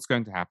know what's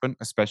going to happen,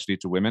 especially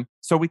to women,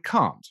 so we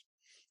can't.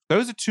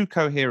 Those are two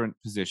coherent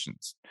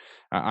positions.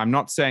 I'm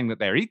not saying that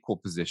they're equal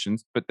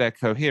positions, but they're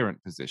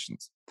coherent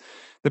positions.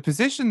 The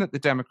position that the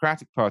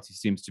Democratic Party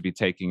seems to be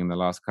taking in the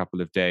last couple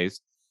of days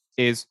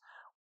is,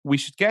 we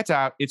should get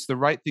out. It's the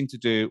right thing to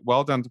do.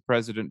 Well done to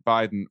President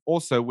Biden.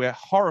 Also, we're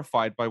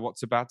horrified by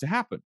what's about to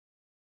happen.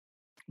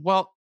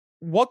 Well,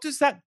 what does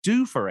that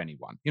do for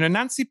anyone?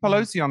 Nancy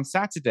Pelosi on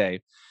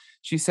Saturday,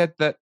 she said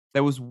that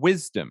there was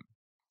wisdom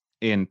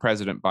in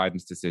President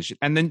Biden's decision.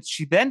 And then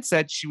she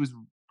said she was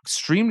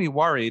extremely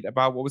worried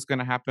about what was going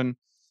to happen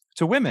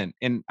to women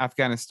in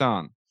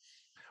Afghanistan.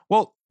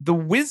 Well, the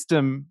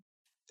wisdom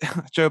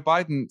Joe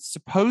Biden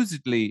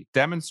supposedly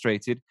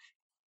demonstrated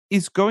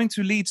is going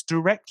to lead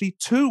directly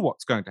to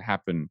what's going to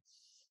happen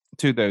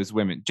to those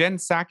women. Jen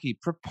Psaki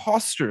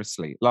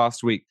preposterously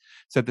last week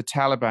said the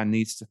Taliban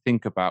needs to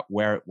think about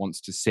where it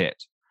wants to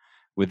sit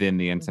within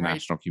the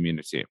international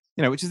community,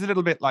 which is a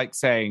little bit like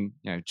saying,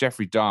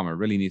 Jeffrey Dahmer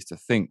really needs to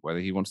think whether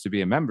he wants to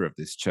be a member of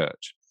this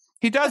church.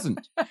 He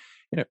doesn't.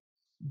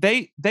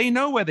 They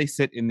know where they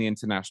sit in the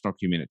international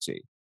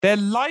community. They're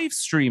live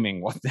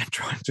streaming what they're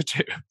trying to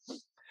do.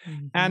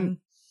 And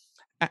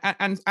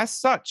as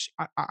such,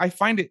 I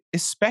find it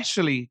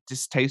especially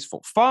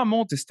distasteful, far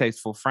more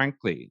distasteful,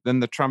 frankly, than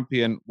the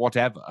Trumpian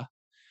whatever,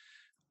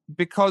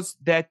 because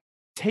they're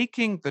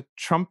taking the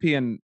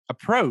Trumpian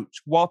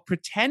approach while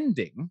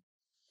pretending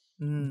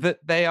that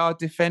they are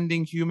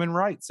defending human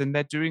rights, and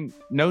they're doing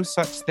no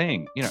such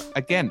thing.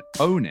 Again,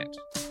 own it.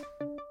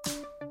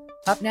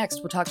 Up next,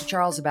 we'll talk to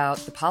Charles about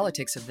the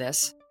politics of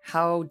this.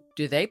 How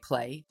do they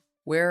play?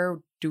 Where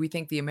do we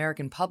think the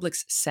American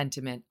public's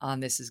sentiment on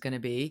this is going to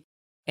be?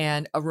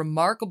 And a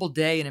remarkable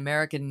day in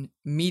American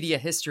media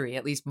history,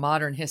 at least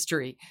modern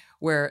history,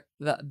 where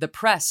the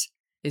press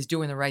is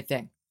doing the right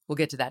thing. We'll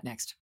get to that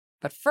next.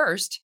 But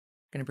first,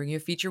 I'm going to bring you a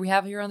feature we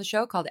have here on the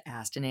show called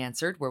Asked and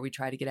Answered, where we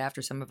try to get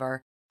after some of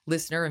our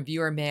listener and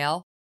viewer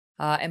mail.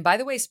 And by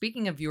the way,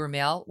 speaking of viewer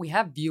mail, we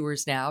have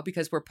viewers now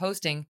because we're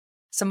posting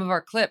some of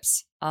our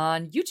clips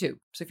on YouTube.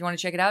 So if you want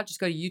to check it out, just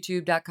go to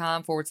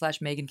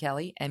youtube.com/Megyn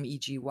Kelly,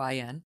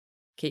 MEGYN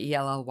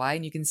KELLY,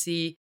 and you can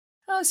see,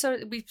 so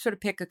we sort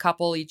of pick a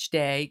couple each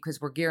day because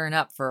we're gearing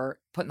up for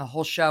putting the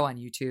whole show on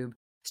YouTube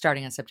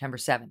starting on September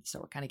 7th. So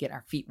we're kind of getting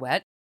our feet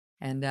wet.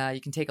 And you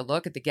can take a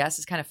look at the guests.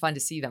 It's kind of fun to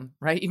see them,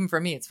 right? Even for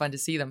me, it's fun to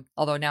see them.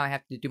 Although now I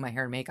have to do my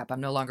hair and makeup.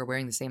 I'm no longer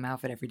wearing the same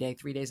outfit every day,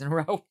 3 days in a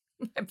row.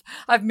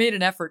 I've made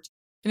an effort.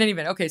 In any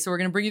event, okay, so we're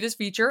going to bring you this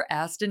feature,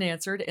 Asked and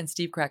Answered, and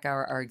Steve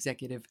Krakauer, our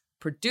executive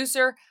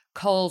producer,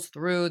 culls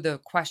through the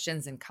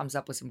questions and comes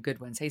up with some good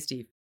ones. Hey,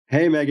 Steve.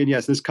 Hey, Megyn.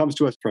 Yes, this comes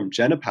to us from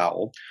Jenna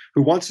Powell,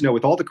 who wants to know,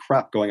 with all the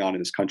crap going on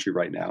in this country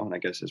right now, and I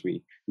guess as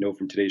we know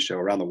from today's show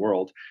around the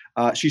world,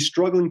 she's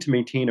struggling to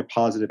maintain a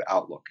positive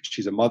outlook.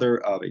 She's a mother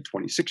of a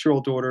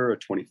 26-year-old daughter, a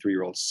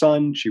 23-year-old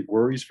son. She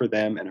worries for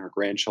them and her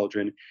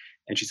grandchildren.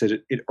 And she says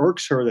it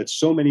irks her that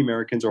so many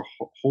Americans are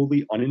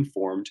wholly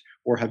uninformed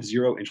or have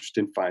zero interest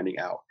in finding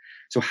out.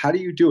 So how do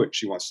you do it,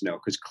 she wants to know,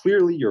 because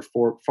clearly you're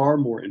far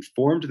more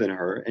informed than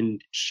her,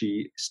 and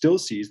she still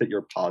sees that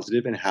you're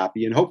positive and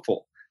happy and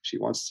hopeful. She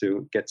wants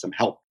to get some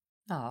help.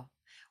 Oh,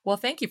 well,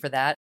 thank you for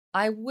that.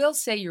 I will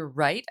say you're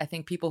right. I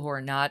think people who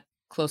are not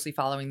closely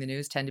following the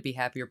news tend to be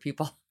happier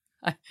people.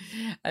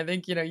 I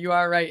think, you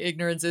are right.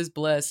 Ignorance is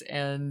bliss.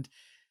 And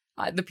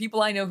the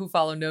people I know who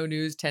follow no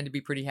news tend to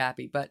be pretty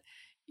happy. But,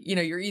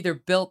 you're either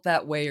built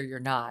that way or you're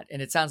not.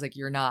 And it sounds like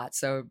you're not.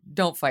 So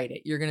don't fight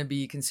it. You're going to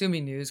be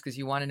consuming news because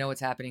you want to know what's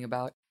happening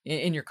about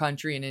in your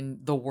country and in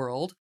the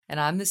world. And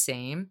I'm the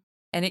same.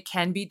 And it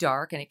can be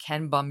dark and it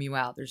can bum you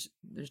out. There's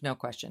no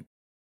question.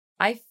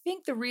 I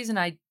think the reason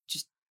I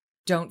just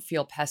don't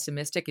feel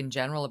pessimistic in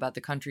general about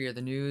the country or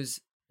the news,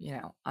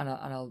 on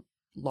a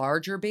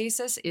larger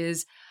basis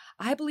is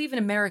I believe in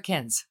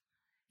Americans,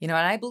 and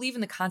I believe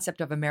in the concept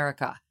of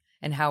America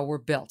and how we're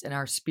built and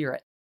our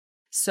spirit.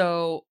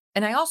 So,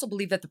 and I also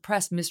believe that the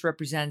press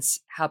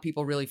misrepresents how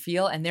people really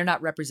feel, and they're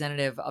not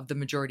representative of the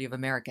majority of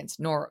Americans,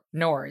 nor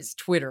is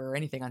Twitter or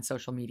anything on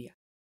social media.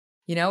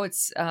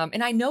 It's,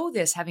 and I know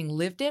this having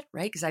lived it,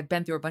 right? Because I've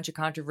been through a bunch of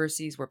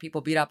controversies where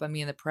people beat up on me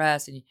in the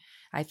press and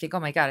I think, oh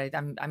my God,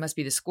 I must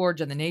be the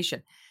scourge of the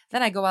nation.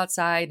 Then I go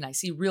outside and I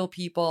see real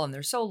people and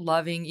they're so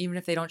loving, even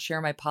if they don't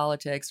share my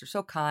politics, they're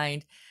so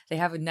kind. They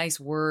have a nice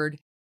word.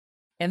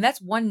 And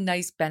that's one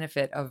nice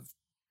benefit of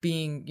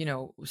being,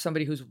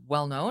 somebody who's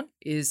well-known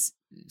is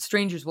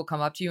strangers will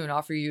come up to you and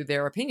offer you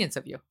their opinions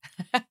of you.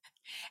 And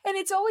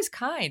it's always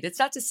kind. It's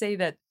not to say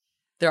that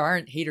there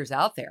aren't haters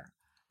out there,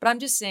 but I'm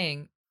just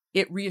saying,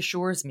 it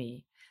reassures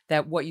me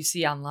that what you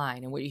see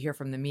online and what you hear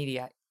from the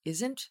media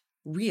isn't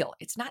real.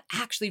 It's not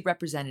actually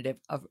representative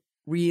of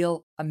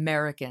real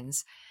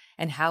Americans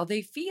and how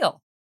they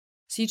feel.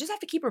 So you just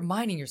have to keep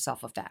reminding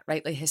yourself of that,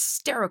 right? Like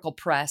hysterical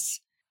press,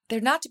 they're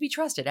not to be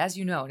trusted, as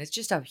you know, and it's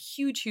just a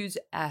huge, huge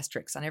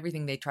asterisk on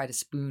everything they try to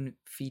spoon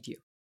feed you.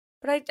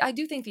 But I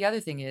do think the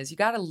other thing is you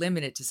got to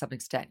limit it to some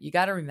extent. You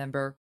got to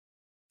remember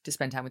to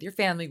spend time with your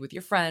family, with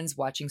your friends,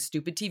 watching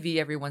stupid TV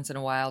every once in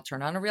a while,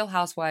 turn on a Real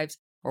Housewives,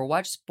 or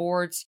watch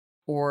sports,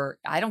 or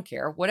I don't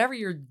care, whatever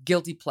your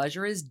guilty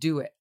pleasure is, do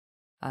it.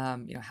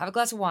 Have a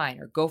glass of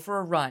wine or go for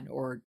a run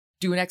or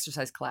do an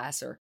exercise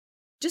class or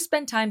just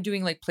spend time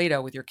doing like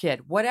Play-Doh with your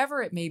kid,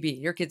 whatever it may be.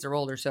 Your kids are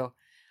older, so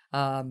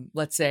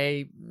Let's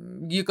say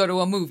you go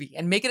to a movie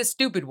and make it a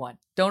stupid one.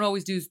 Don't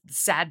always do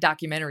sad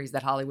documentaries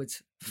that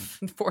Hollywood's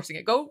forcing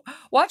it. Go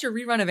watch a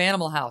rerun of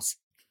Animal House.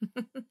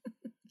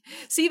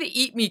 See the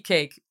Eat Me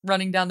cake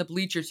running down the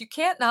bleachers. You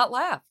can't not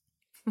laugh.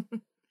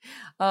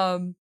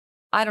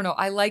 I don't know.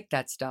 I like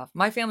that stuff.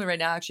 My family right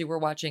now, actually, we're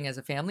watching as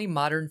a family,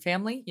 Modern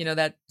Family. You know,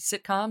 that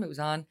sitcom? It was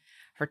on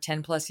for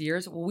 10 plus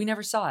years. Well, we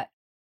never saw it.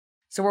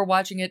 So we're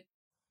watching it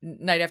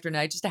night after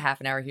night, just a half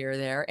an hour here or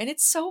there. And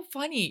it's so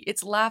funny.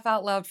 It's laugh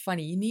out loud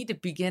funny. You need to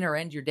begin or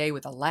end your day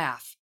with a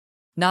laugh,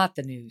 not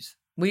the news.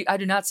 I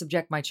do not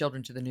subject my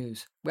children to the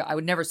news. I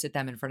would never sit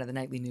them in front of the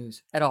nightly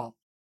news at all.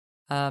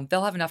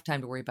 They'll have enough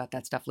time to worry about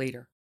that stuff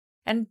later.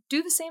 And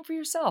do the same for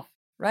yourself,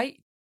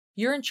 right?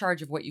 You're in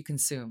charge of what you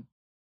consume.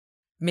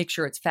 Make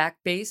sure it's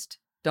fact-based.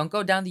 Don't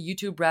go down the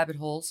YouTube rabbit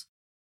holes.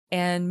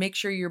 And make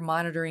sure you're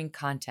monitoring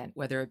content,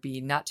 whether it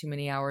be not too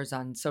many hours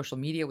on social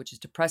media, which is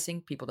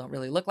depressing. People don't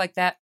really look like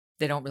that.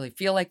 They don't really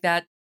feel like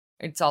that.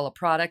 It's all a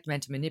product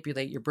meant to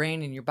manipulate your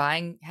brain and your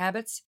buying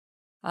habits,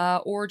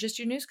 or just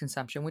your news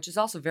consumption, which is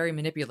also very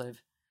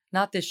manipulative.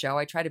 Not this show.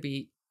 I try to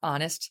be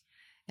honest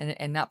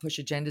and not push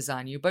agendas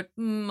on you, but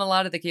a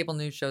lot of the cable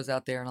news shows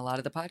out there and a lot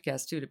of the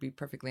podcasts too, to be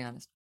perfectly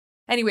honest.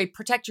 Anyway,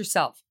 protect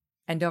yourself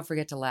and don't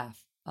forget to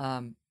laugh.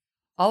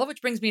 All of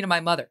which brings me to my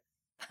mother.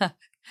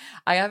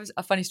 I have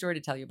a funny story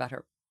to tell you about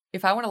her.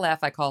 If I want to laugh,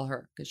 I call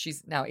her because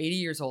she's now 80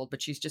 years old,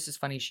 but she's just as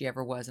funny as she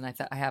ever was. And I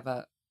thought I have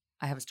a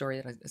story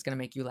that is going to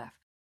make you laugh.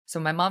 So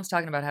my mom's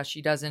talking about how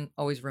she doesn't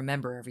always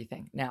remember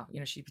everything. Now,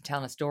 she'd be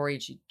telling a story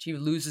and she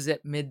loses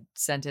it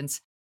mid-sentence,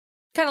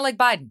 kind of like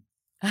Biden,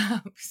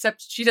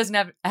 except she doesn't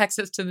have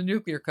access to the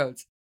nuclear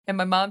codes. And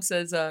my mom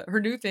says her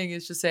new thing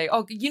is to say,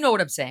 "Oh, you know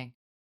what I'm saying.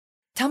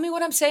 Tell me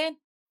what I'm saying."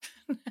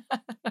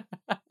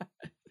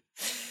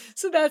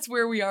 So that's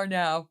where we are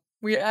now.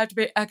 We have to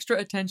pay extra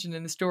attention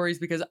in the stories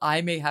because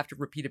I may have to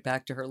repeat it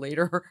back to her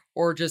later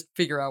or just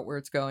figure out where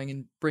it's going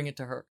and bring it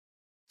to her.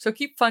 So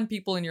keep fun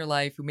people in your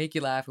life who make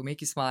you laugh, who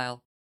make you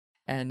smile,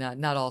 and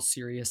not all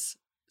serious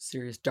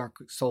dark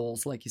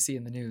souls like you see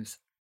in the news.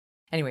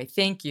 Anyway,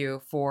 thank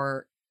you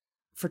for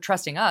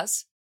trusting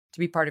us to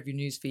be part of your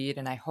news feed.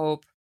 And I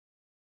hope,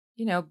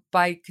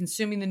 by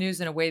consuming the news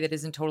in a way that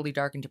isn't totally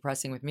dark and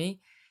depressing with me,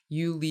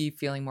 you leave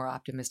feeling more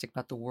optimistic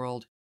about the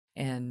world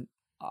and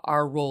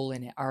our role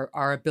in it,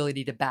 our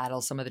ability to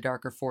battle some of the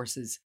darker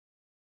forces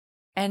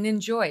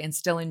and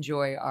still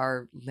enjoy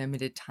our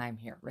limited time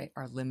here, right?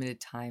 Our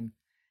limited time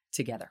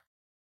together.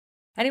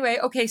 Anyway,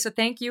 okay, so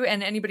thank you.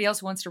 And anybody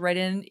else who wants to write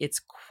in, it's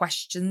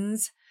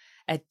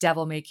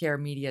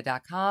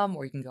questions@devilmaycaremedia.com,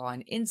 or you can go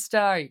on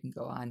Insta, or you can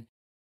go on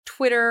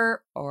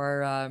Twitter,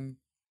 or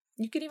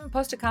you can even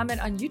post a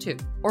comment on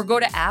YouTube or go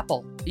to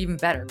Apple, even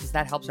better, because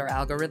that helps our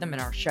algorithm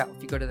and our show.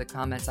 If you go to the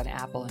comments on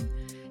Apple and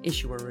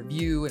issue a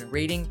review and a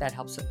rating, that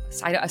helps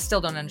us. I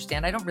still don't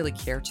understand. I don't really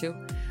care to,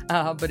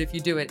 but if you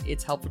do it,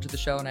 it's helpful to the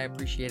show and I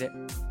appreciate it.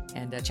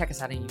 And check us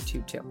out on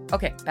YouTube too.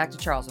 Okay, back to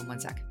Charles in 1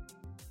 sec.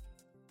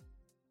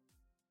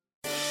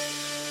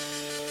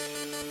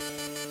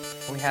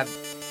 We have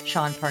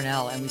Sean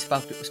Parnell, and we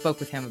spoke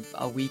with him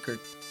a week or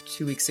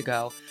 2 weeks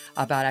ago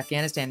about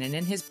Afghanistan. And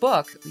in his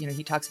book,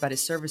 he talks about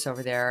his service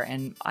over there.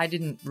 And I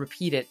didn't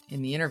repeat it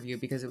in the interview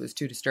because it was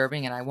too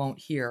disturbing and I won't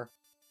hear.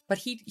 But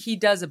he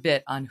does a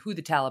bit on who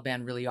the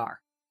Taliban really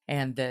are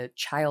and the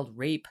child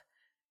rape,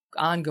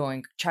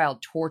 ongoing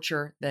child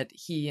torture that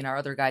he and our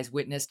other guys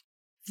witnessed.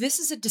 This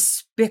is a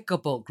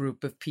despicable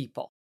group of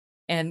people.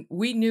 And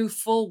we knew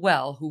full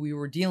well who we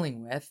were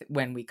dealing with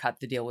when we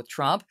cut the deal with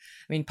Trump.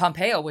 I mean,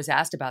 Pompeo was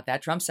asked about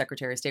that. Trump's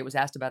Secretary of State was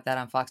asked about that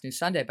on Fox News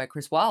Sunday by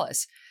Chris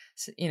Wallace,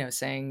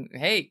 saying,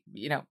 hey,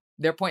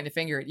 they're pointing the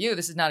finger at you.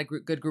 This is not a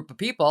good group of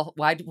people.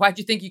 Why'd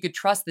you think you could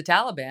trust the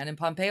Taliban? And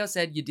Pompeo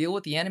said, you deal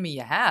with the enemy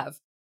you have.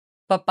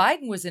 But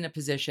Biden was in a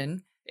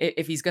position,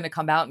 if he's going to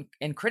come out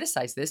and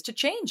criticize this, to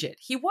change it.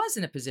 He was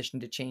in a position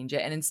to change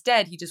it. And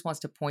instead, he just wants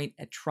to point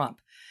at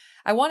Trump.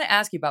 I want to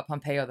ask you about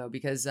Pompeo, though,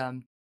 because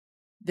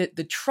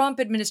the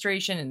Trump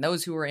administration and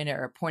those who are in it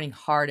are pointing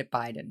hard at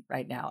Biden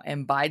right now.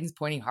 And Biden's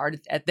pointing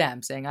hard at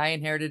them, saying, I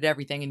inherited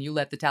everything and you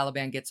let the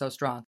Taliban get so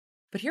strong.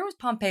 But here was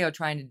Pompeo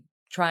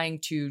trying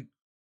to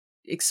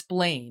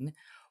explain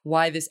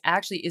why this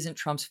actually isn't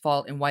Trump's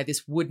fault and why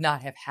this would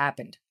not have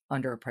happened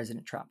under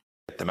President Trump.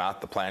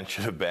 The plan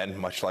should have been,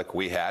 much like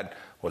we had,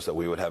 was that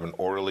we would have an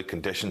orderly,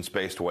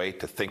 conditions-based way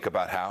to think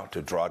about how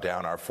to draw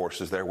down our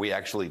forces there. We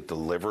actually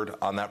delivered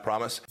on that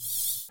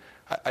promise.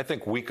 I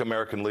think weak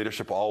American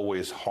leadership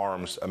always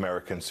harms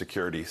American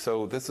security.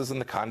 So this is in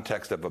the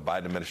context of a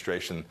Biden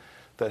administration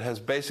that has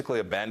basically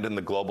abandoned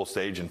the global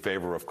stage in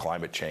favor of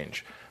climate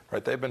change.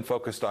 Right? They've been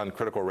focused on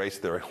critical race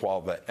theory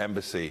while the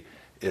embassy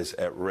is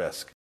at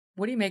risk.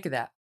 What do you make of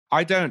that?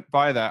 I don't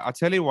buy that. I'll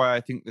tell you why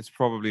I think this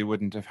probably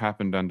wouldn't have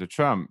happened under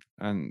Trump.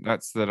 And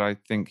that's that I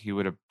think he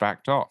would have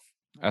backed off,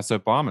 as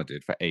Obama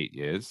did for 8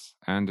 years,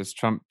 and as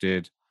Trump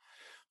did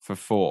for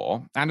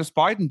 4, and as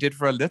Biden did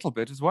for a little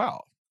bit as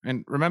well.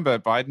 And remember,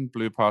 Biden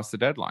blew past the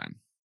deadline.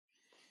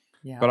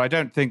 Yeah. But I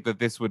don't think that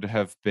this would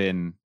have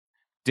been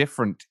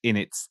different in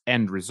its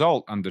end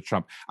result under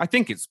Trump. I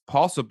think it's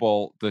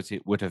possible that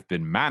it would have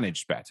been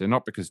managed better,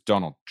 not because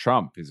Donald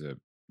Trump is a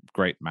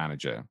great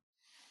manager,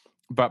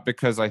 but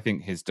because I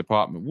think his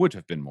department would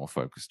have been more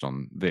focused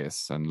on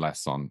this and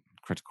less on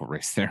critical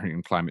race theory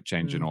and climate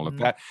change and all of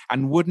that,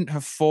 and wouldn't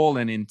have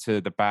fallen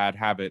into the bad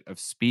habit of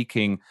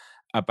speaking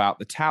about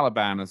the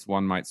Taliban as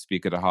one might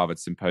speak at a Harvard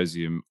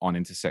symposium on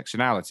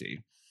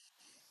intersectionality.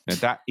 Now,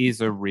 that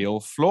is a real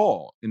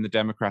flaw in the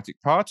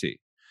Democratic Party.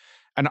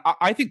 And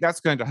I think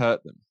that's going to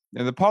hurt them.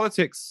 Now, the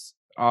politics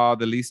are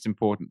the least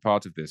important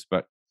part of this,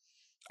 but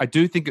I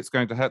do think it's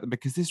going to hurt them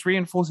because this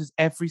reinforces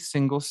every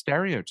single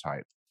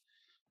stereotype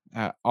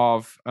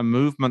of a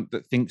movement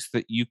that thinks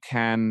that you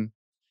can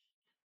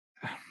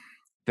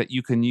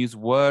use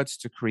words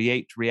to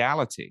create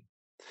reality.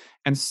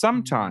 And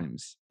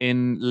sometimes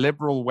in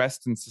liberal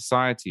Western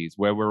societies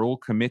where we're all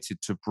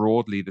committed to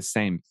broadly the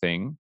same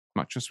thing,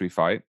 much as we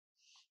fight,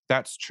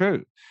 that's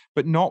true.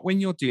 But not when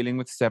you're dealing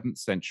with 7th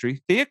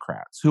century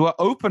theocrats who are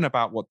open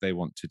about what they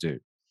want to do.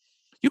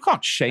 You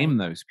can't shame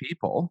those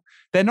people.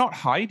 They're not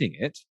hiding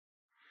it.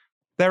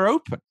 They're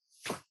open.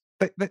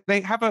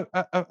 They have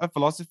a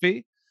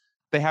philosophy.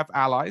 They have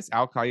allies,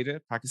 Al-Qaeda,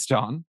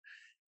 Pakistan.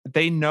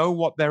 They know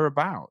what they're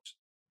about.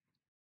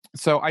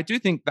 So I do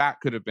think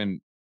that could have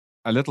been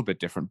a little bit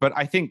different. But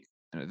I think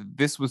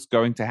this was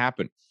going to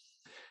happen.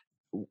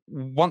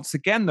 Once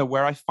again, though,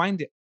 where I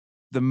find it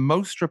the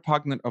most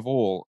repugnant of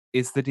all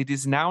is that it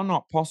is now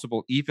not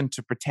possible even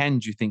to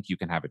pretend you think you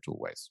can have it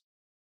always.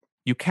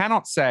 You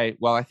cannot say,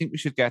 well, I think we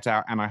should get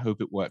out and I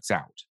hope it works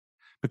out,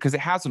 because it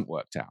hasn't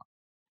worked out.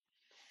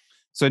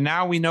 So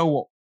now we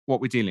know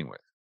what we're dealing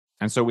with.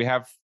 And so we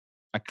have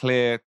a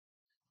clear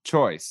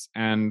choice.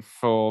 And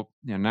for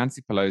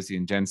Nancy Pelosi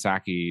and Jen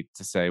Psaki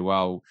to say,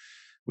 well,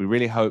 we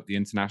really hope the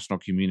international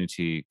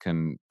community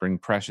can bring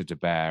pressure to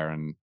bear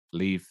and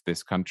leave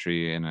this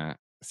country in a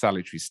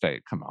salutary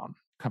state. Come on.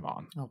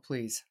 Oh,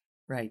 please.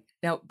 Right.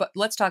 Now, but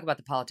let's talk about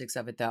the politics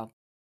of it, though.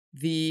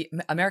 The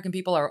American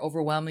people are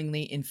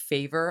overwhelmingly in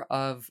favor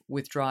of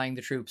withdrawing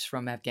the troops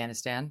from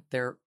Afghanistan.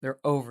 They're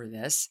over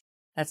this.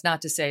 That's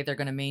not to say they're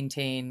going to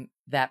maintain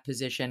that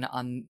position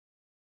on,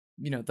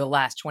 the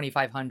last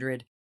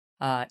 2,500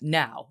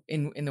 now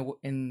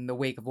in the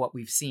wake of what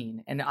we've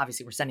seen. And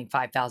obviously, we're sending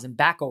 5,000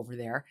 back over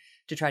there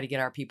to try to get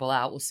our people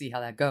out. We'll see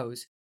how that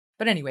goes.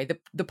 But anyway,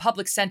 the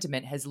public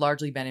sentiment has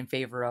largely been in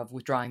favor of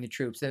withdrawing the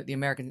troops. The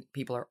American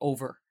people are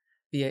over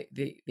the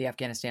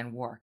Afghanistan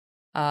war.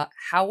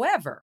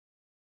 However,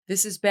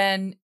 this has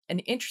been an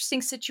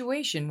interesting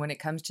situation when it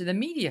comes to the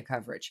media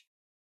coverage,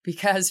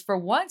 because for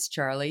once,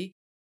 Charlie,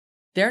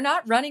 they're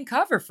not running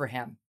cover for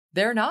him.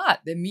 They're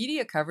not. The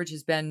media coverage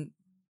has been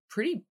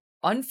pretty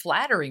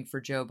unflattering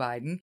for Joe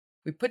Biden.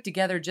 We put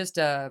together just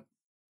a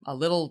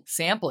little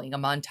sampling, a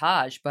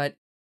montage, but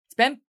it's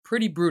been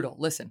pretty brutal.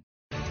 Listen.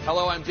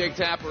 Hello, I'm Jake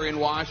Tapper in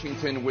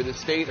Washington, where the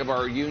state of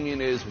our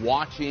union is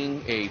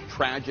watching a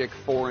tragic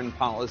foreign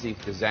policy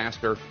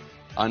disaster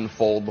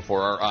unfold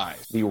before our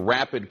eyes. The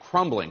rapid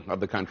crumbling of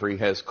the country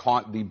has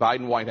caught the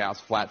Biden White House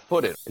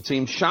flat-footed. It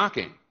seems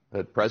shocking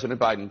that President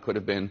Biden could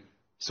have been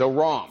so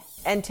wrong.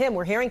 And Tim,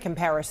 we're hearing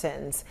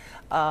comparisons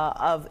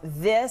of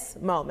this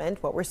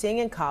moment, what we're seeing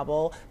in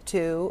Kabul,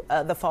 to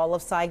the fall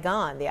of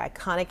Saigon, the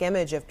iconic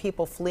image of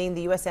people fleeing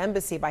the U.S.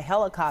 Embassy by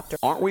helicopter.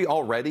 Aren't we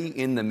already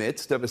in the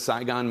midst of a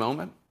Saigon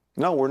moment?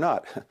 No, we're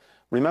not.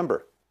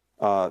 Remember,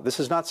 this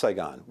is not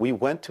Saigon. We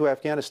went to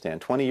Afghanistan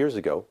 20 years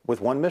ago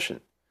with one mission,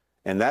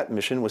 and that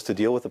mission was to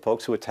deal with the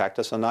folks who attacked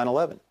us on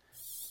 9/11.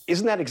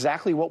 Isn't that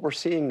exactly what we're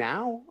seeing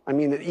now? I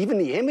mean, even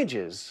the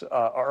images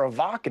are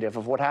evocative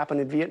of what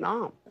happened in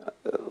Vietnam.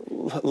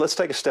 Let's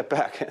take a step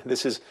back.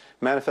 This is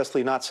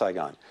manifestly not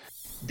Saigon.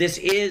 This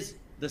is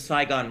the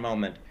Saigon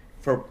moment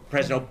for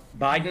President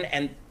Biden,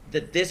 and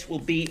that this will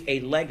be a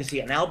legacy,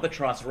 an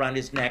albatross around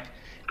his neck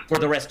for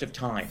the rest of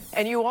time.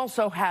 And you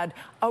also had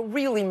a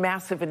really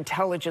massive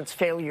intelligence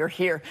failure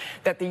here,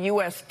 that the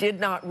U.S. did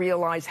not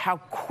realize how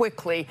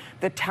quickly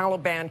the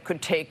Taliban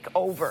could take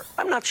over.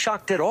 I'm not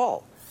shocked at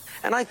all.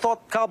 And I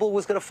thought Kabul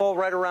was going to fall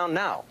right around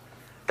now.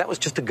 That was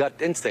just a gut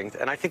instinct.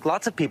 And I think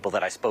lots of people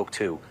that I spoke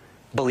to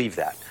believe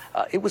that.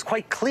 It was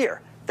quite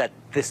clear that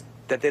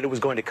it was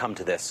going to come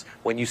to this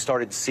when you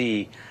started to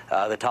see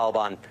the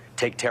Taliban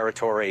take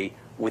territory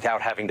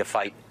without having to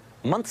fight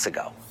months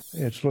ago.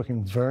 It's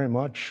looking very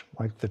much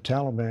like the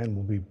Taliban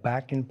will be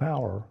back in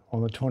power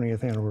on the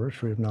 20th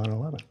anniversary of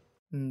 9/11.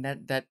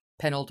 That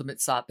penultimate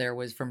thought there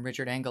was from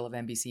Richard Engel of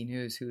NBC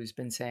News, who's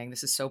been saying,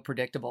 this is so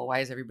predictable. Why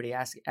is everybody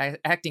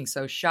acting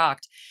so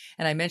shocked?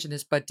 And I mentioned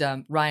this, but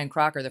Ryan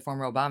Crocker, the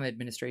former Obama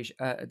administration,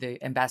 the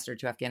ambassador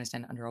to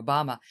Afghanistan under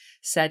Obama,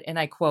 said, and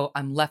I quote,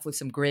 "I'm left with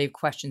some grave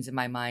questions in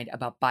my mind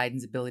about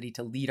Biden's ability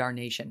to lead our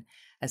nation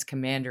as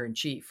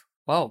commander-in-chief."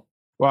 Whoa.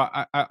 Well,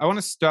 I want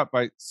to start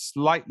by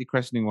slightly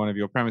questioning one of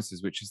your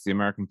premises, which is the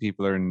American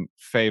people are in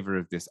favor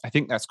of this. I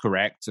think that's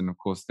correct. And of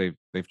course,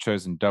 they've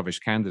chosen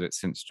dovish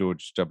candidates since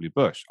George W.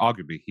 Bush.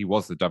 Arguably, he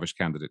was the dovish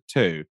candidate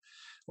too.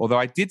 Although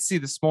I did see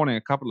this morning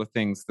a couple of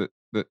things that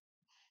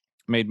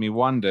made me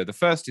wonder. The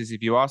first is,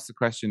 if you ask the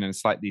question in a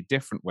slightly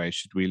different way,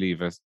 should we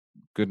leave a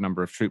good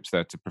number of troops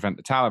there to prevent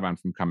the Taliban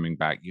from coming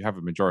back? You have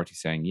a majority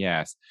saying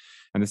yes.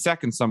 And the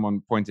second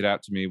someone pointed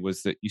out to me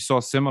was that you saw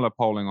similar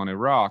polling on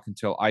Iraq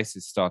until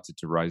ISIS started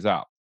to rise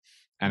up.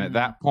 And at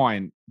that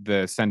point,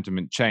 the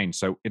sentiment changed.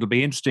 So it'll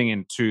be interesting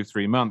in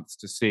 2-3 months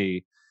to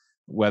see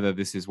whether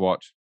this is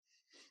what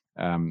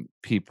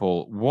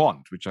people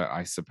want, which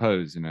I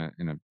suppose in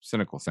a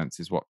cynical sense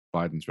is what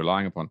Biden's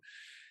relying upon.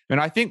 And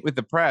I think with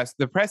the press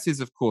is,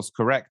 of course,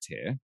 correct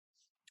here,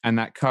 and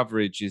that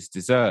coverage is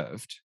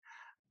deserved.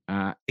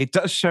 It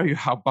does show you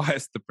how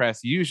biased the press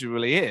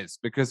usually is,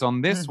 because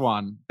on this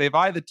one, they've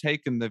either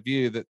taken the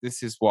view that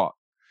this is what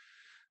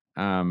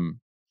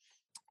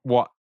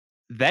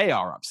they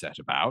are upset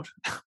about,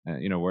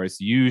 whereas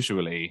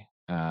usually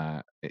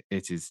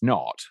it is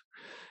not,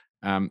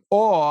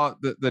 or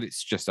that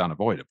it's just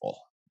unavoidable.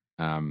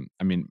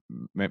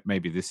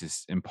 Maybe this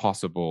is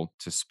impossible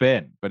to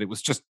spin, but it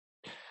was just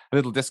a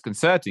little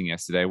disconcerting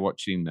yesterday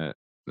watching the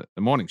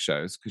morning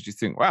shows, because you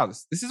think, wow,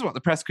 this is what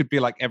the press could be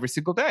like every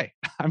single day.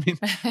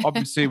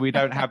 Obviously we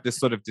don't have this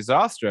sort of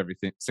disaster every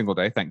single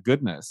day, thank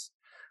goodness.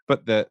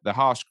 But the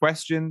harsh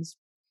questions,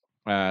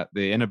 the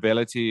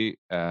inability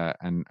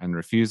and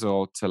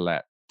refusal to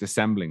let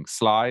dissembling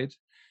slide,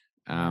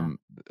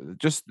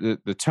 just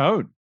the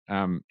tone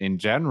in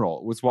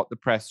general was what the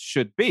press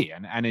should be,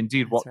 and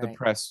indeed what the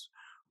press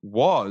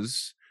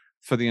was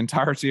for the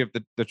entirety of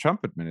the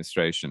Trump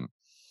administration.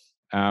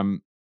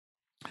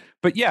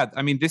 But yeah,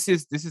 this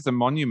is a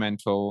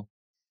monumental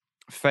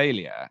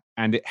failure,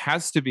 and it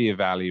has to be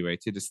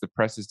evaluated, as the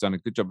press has done a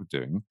good job of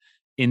doing,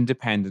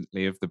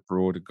 independently of the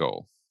broader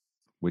goal,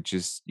 which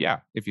is,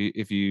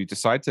 if you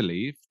decide to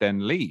leave,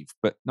 then leave,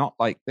 but not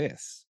like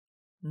this.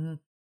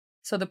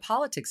 So the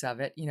politics of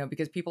it,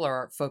 because people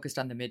are focused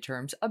on the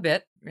midterms a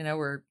bit,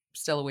 we're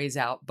still a ways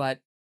out, but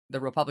the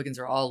Republicans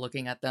are all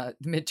looking at the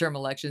midterm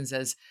elections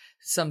as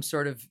some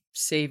sort of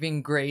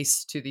saving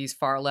grace to these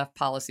far left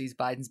policies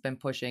Biden's been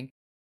pushing.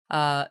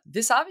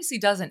 This obviously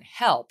doesn't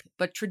help,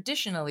 but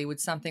traditionally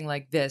would something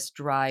like this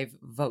drive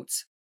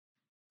votes?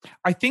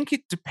 I think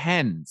it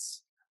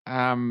depends.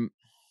 I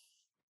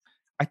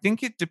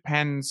think it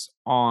depends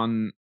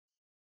on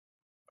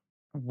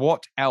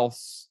what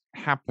else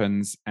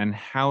happens and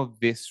how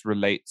this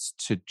relates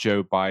to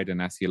Joe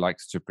Biden as he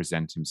likes to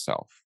present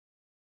himself.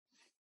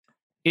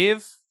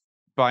 If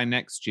by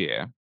next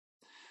year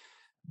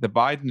the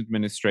Biden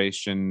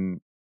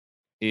administration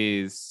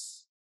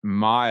is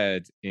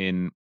mired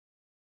in,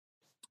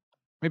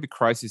 maybe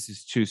crisis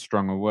is too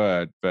strong a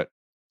word, but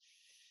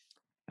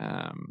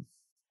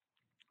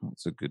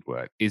what's a good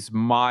word? Is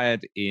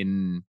mired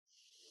in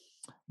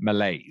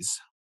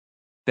malaise,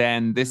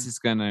 then this is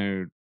going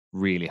to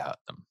really hurt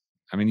them.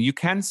 You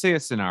can see a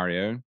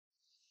scenario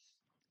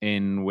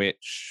in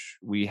which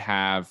we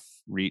have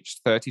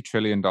reached $30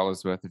 trillion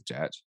worth of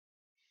debt.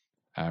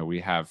 We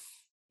have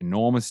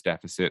enormous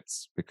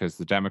deficits because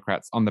the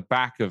Democrats, on the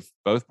back of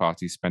both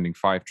parties spending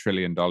 $5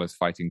 trillion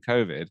fighting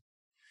COVID,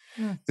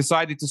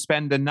 decided to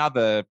spend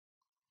another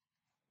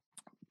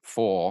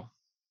 4,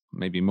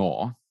 maybe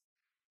more.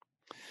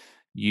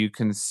 You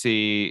can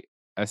see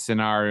a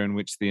scenario in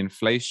which the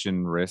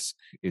inflation risk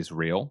is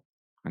real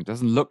and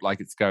doesn't look like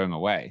it's going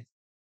away.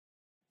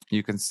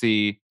 You can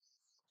see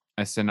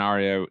a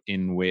scenario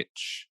in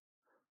which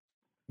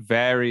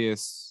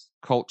various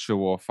culture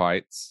war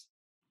fights,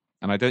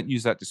 and I don't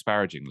use that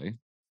disparagingly,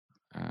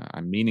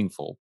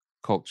 meaningful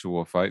culture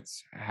war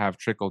fights have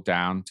trickled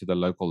down to the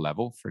local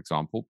level. For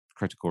example,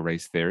 critical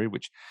race theory,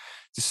 which,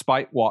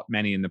 despite what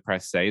many in the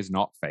press say is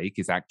not fake,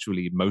 is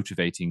actually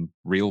motivating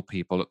real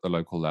people at the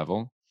local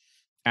level,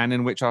 and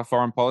in which our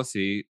foreign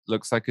policy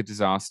looks like a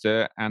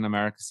disaster and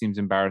America seems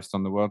embarrassed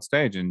on the world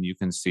stage. And you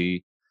can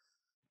see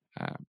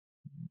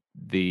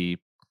the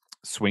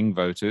swing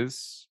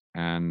voters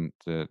and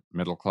the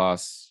middle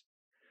class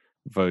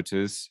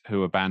voters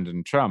who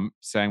abandoned Trump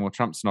saying, well,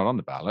 Trump's not on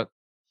the ballot.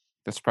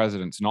 This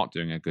president's not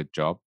doing a good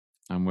job,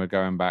 and we're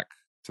going back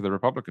to the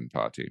Republican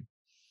Party.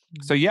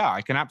 So,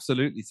 I can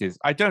absolutely see this.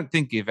 I don't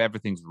think if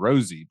everything's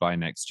rosy by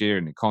next year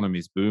and the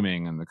economy's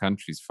booming and the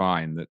country's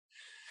fine, that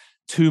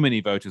too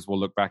many voters will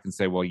look back and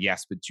say, well,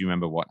 yes, but do you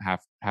remember what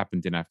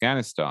happened in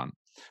Afghanistan?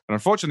 But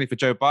unfortunately for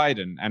Joe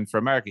Biden and for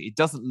America, it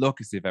doesn't look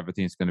as if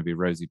everything's going to be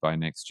rosy by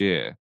next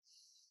year.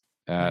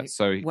 Right.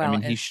 So,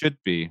 he should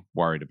be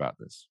worried about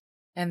this.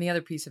 And the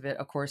other piece of it,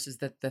 of course, is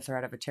the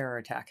threat of a terror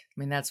attack.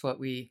 That's what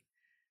we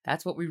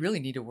really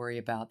need to worry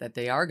about, that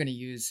they are going to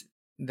use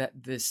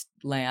this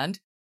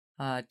land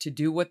to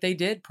do what they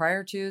did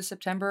prior to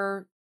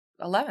September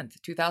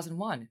 11th,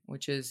 2001,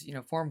 which is,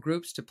 form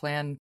groups to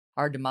plan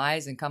our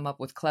demise and come up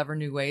with clever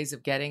new ways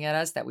of getting at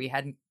us that we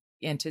hadn't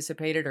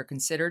anticipated or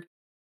considered.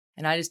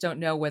 And I just don't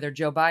know whether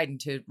Joe Biden,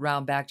 to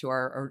round back to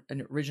our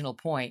original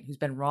point, who's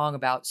been wrong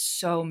about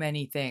so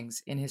many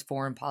things in his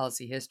foreign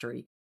policy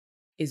history,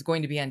 is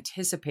going to be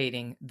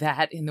anticipating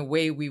that in the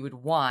way we would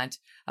want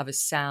of a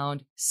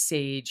sound,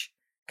 sage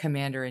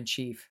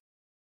commander-in-chief.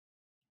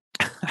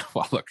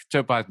 Well, look,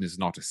 Joe Biden is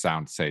not a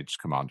sound, sage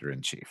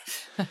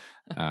commander-in-chief.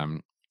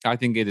 I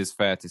think it is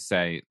fair to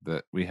say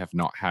that we have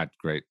not had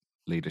great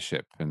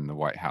leadership in the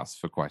White House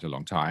for quite a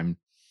long time,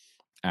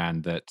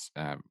 and that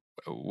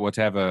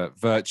whatever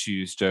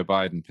virtues Joe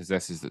Biden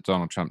possesses that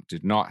Donald Trump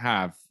did not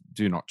have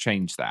do not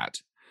change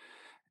that.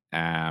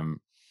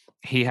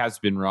 He has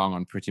been wrong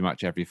on pretty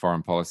much every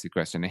foreign policy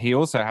question. He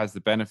also has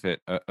the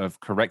benefit of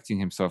correcting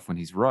himself when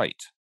he's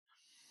right.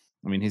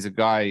 I mean, he's a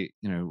guy,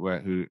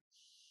 who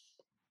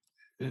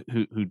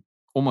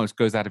almost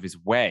goes out of his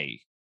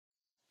way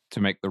to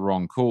make the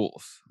wrong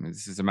calls. I mean,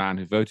 this is a man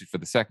who voted for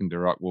the second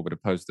Iraq war but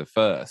opposed the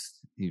first.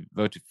 He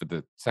voted for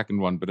the second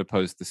one but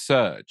opposed the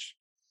surge.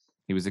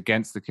 He was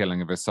against the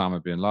killing of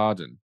Osama bin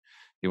Laden.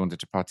 He wanted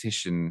to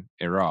partition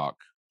Iraq.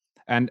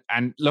 And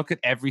look at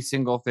every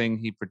single thing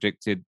he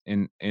predicted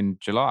in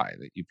July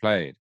that you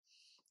played.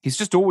 He's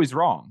just always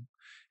wrong.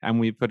 And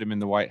we put him in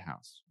the White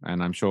House.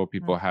 And I'm sure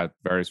people had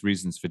various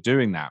reasons for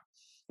doing that.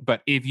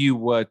 But if you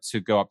were to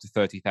go up to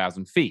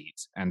 30,000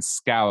 feet and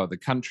scour the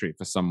country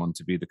for someone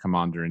to be the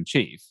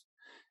commander-in-chief,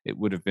 it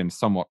would have been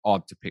somewhat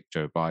odd to pick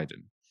Joe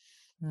Biden.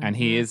 And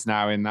he is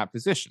now in that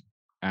position.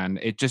 And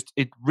it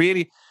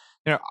really,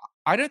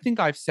 I don't think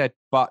I've said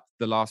 "but"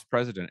 the last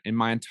president in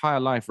my entire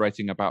life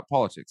writing about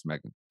politics,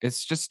 Megyn.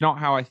 It's just not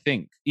how I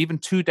think. Even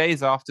 2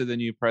 days after the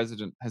new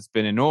president has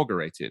been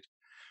inaugurated.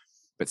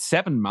 But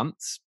 7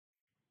 months,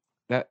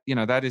 that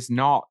is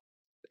not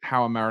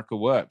how America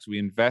works. We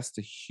invest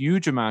a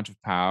huge amount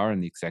of power in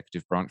the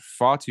executive branch,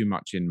 far too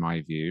much in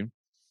my view.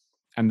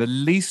 And the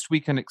least we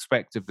can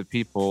expect of the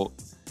people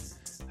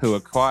who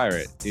acquire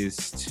it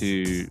is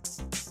to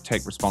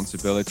take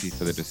responsibility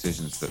for the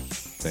decisions that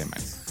they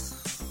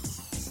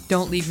make.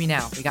 Don't leave me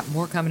now. We got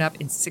more coming up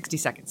in 60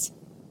 seconds.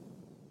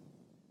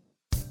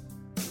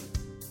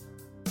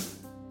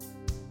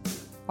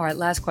 All right,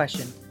 last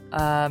question.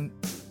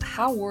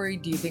 How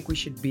worried do you think we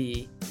should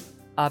be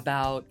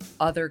about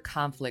other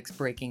conflicts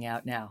breaking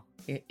out now?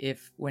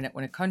 When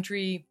a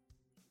country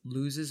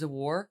loses a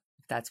war,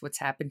 if that's what's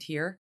happened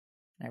here,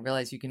 and I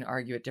realize you can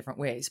argue it different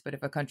ways, but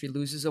if a country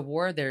loses a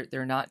war,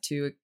 they're not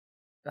too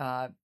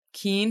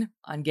keen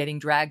on getting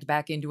dragged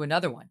back into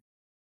another one.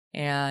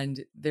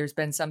 And there's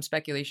been some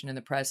speculation in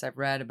the press I've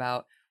read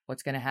about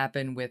what's going to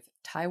happen with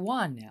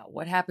Taiwan now.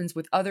 What happens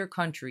with other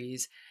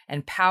countries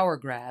and power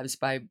grabs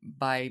by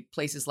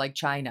places like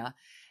China?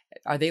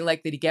 Are they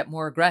likely to get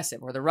more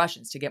aggressive, or the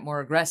Russians to get more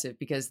aggressive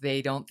because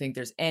they don't think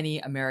there's any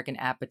American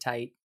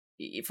appetite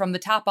from the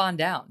top on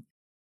down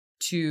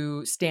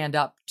to stand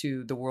up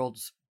to the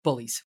world's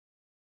bullies?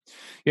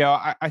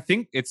 Yeah, I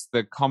think it's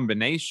the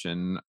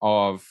combination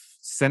of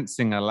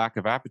sensing a lack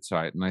of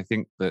appetite. And I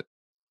think that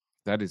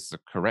is a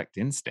correct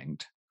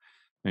instinct.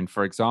 I mean,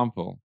 for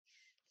example,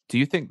 do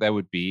you think there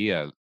would be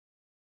a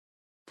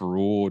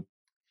broad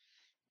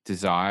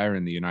desire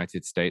in the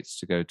United States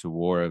to go to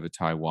war over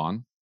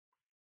Taiwan?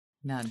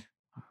 None.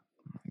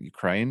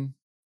 Ukraine?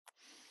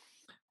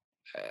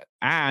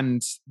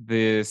 And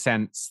the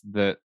sense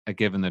that a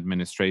given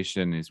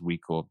administration is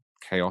weak or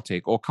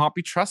chaotic or can't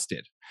be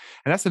trusted.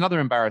 And that's another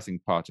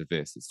embarrassing part of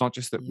this. It's not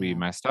just that we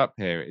messed up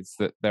here. It's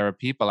that there are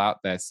people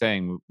out there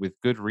saying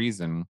with good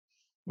reason,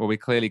 well, we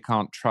clearly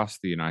can't trust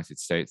the United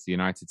States. The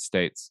United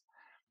States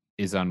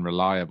is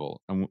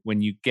unreliable. And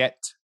when you get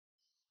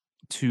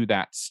to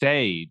that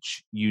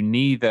stage, you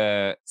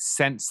neither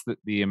sense that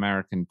the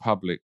American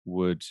public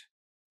would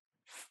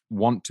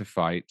want to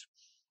fight,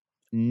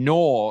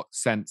 nor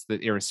sense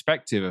that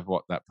irrespective of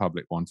what that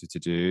public wanted to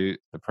do,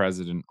 the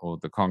president or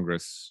the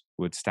Congress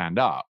would stand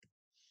up.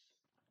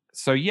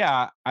 So,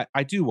 yeah,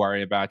 I do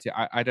worry about it.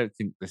 I don't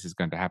think this is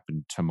going to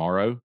happen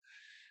tomorrow,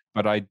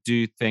 but I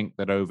do think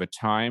that over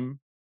time,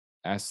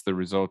 as the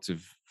result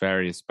of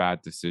various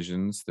bad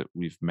decisions that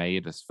we've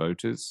made as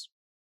voters,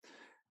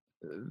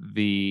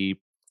 the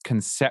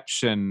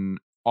conception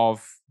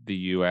of the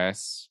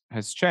US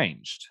has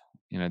changed.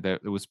 There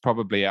was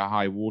probably a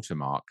high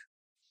watermark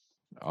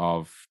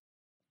of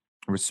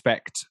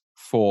respect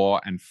for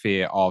and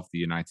fear of the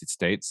United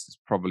States. It's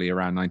probably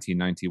around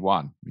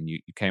 1991. I mean, you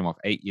came off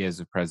 8 years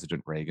of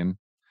President Reagan,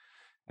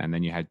 and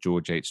then you had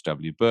George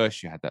H.W.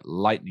 Bush. You had that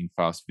lightning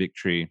fast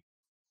victory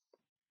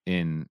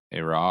in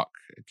Iraq,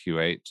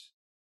 Kuwait.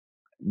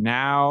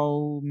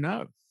 Now,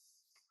 no.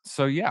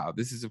 So, yeah,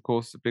 this is, of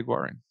course, a big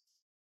worry.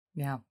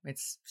 Yeah,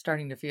 it's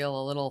starting to feel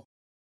a little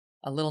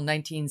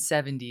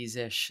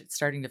 1970s-ish. It's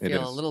starting to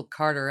feel a little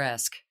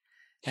Carter-esque.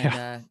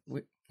 And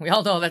we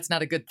all know that's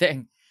not a good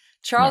thing.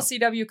 Charles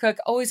C.W. Cooke,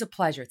 always a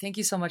pleasure. Thank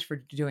you so much for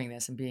doing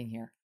this and being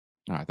here.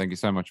 All right, thank you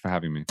so much for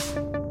having me.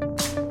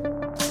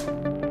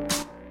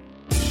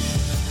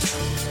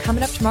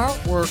 Coming up tomorrow,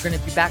 we're going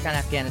to be back on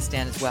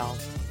Afghanistan as well.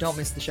 Don't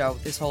miss the show.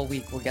 This whole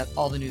week, we'll get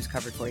all the news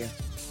covered for you,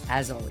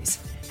 as always.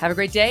 Have a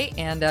great day,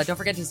 and don't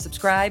forget to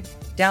subscribe,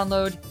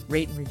 download,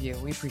 rate, and review.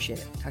 We appreciate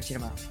it. Talk to you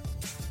tomorrow.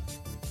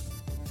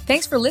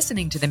 Thanks for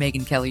listening to The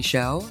Megyn Kelly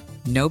Show.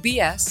 No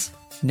BS,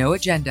 no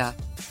agenda,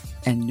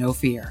 and no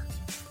fear.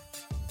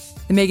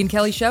 The Megyn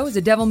Kelly Show is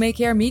a Devil May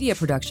Care media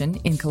production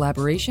in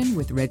collaboration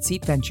with Red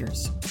Seat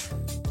Ventures.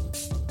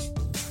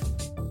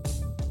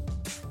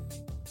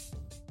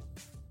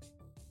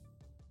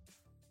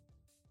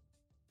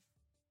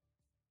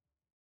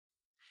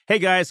 Hey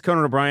guys,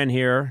 Conan O'Brien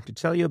here to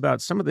tell you about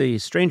some of the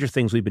stranger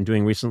things we've been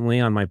doing recently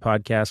on my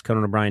podcast,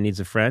 Conan O'Brien Needs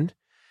a Friend.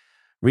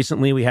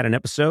 Recently, we had an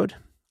episode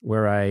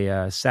where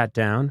I sat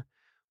down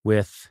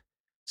with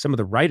some of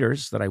the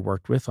writers that I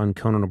worked with on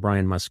Conan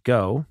O'Brien Must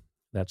Go.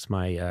 That's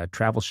my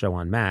travel show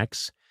on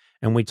Max.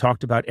 And we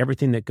talked about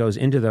everything that goes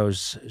into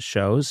those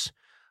shows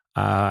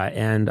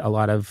and a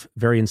lot of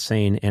very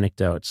insane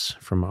anecdotes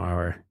from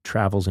our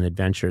travels and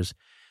adventures.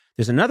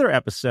 There's another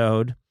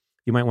episode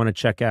you might want to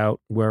check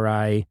out where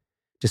I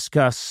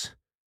discuss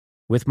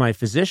with my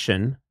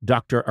physician,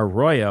 Dr.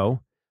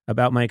 Arroyo,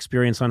 about my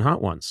experience on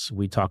Hot Ones.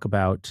 We talk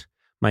about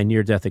my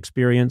near-death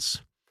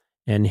experience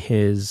and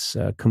his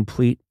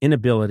complete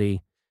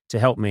inability to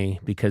help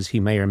me because he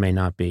may or may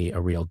not be a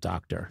real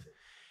doctor.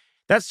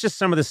 That's just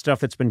some of the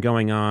stuff that's been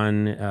going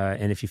on,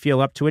 and if you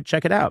feel up to it,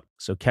 check it out.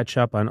 So catch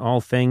up on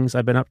all things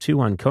I've been up to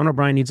on Conan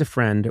O'Brien Needs a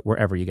Friend,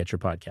 wherever you get your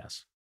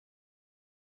podcasts.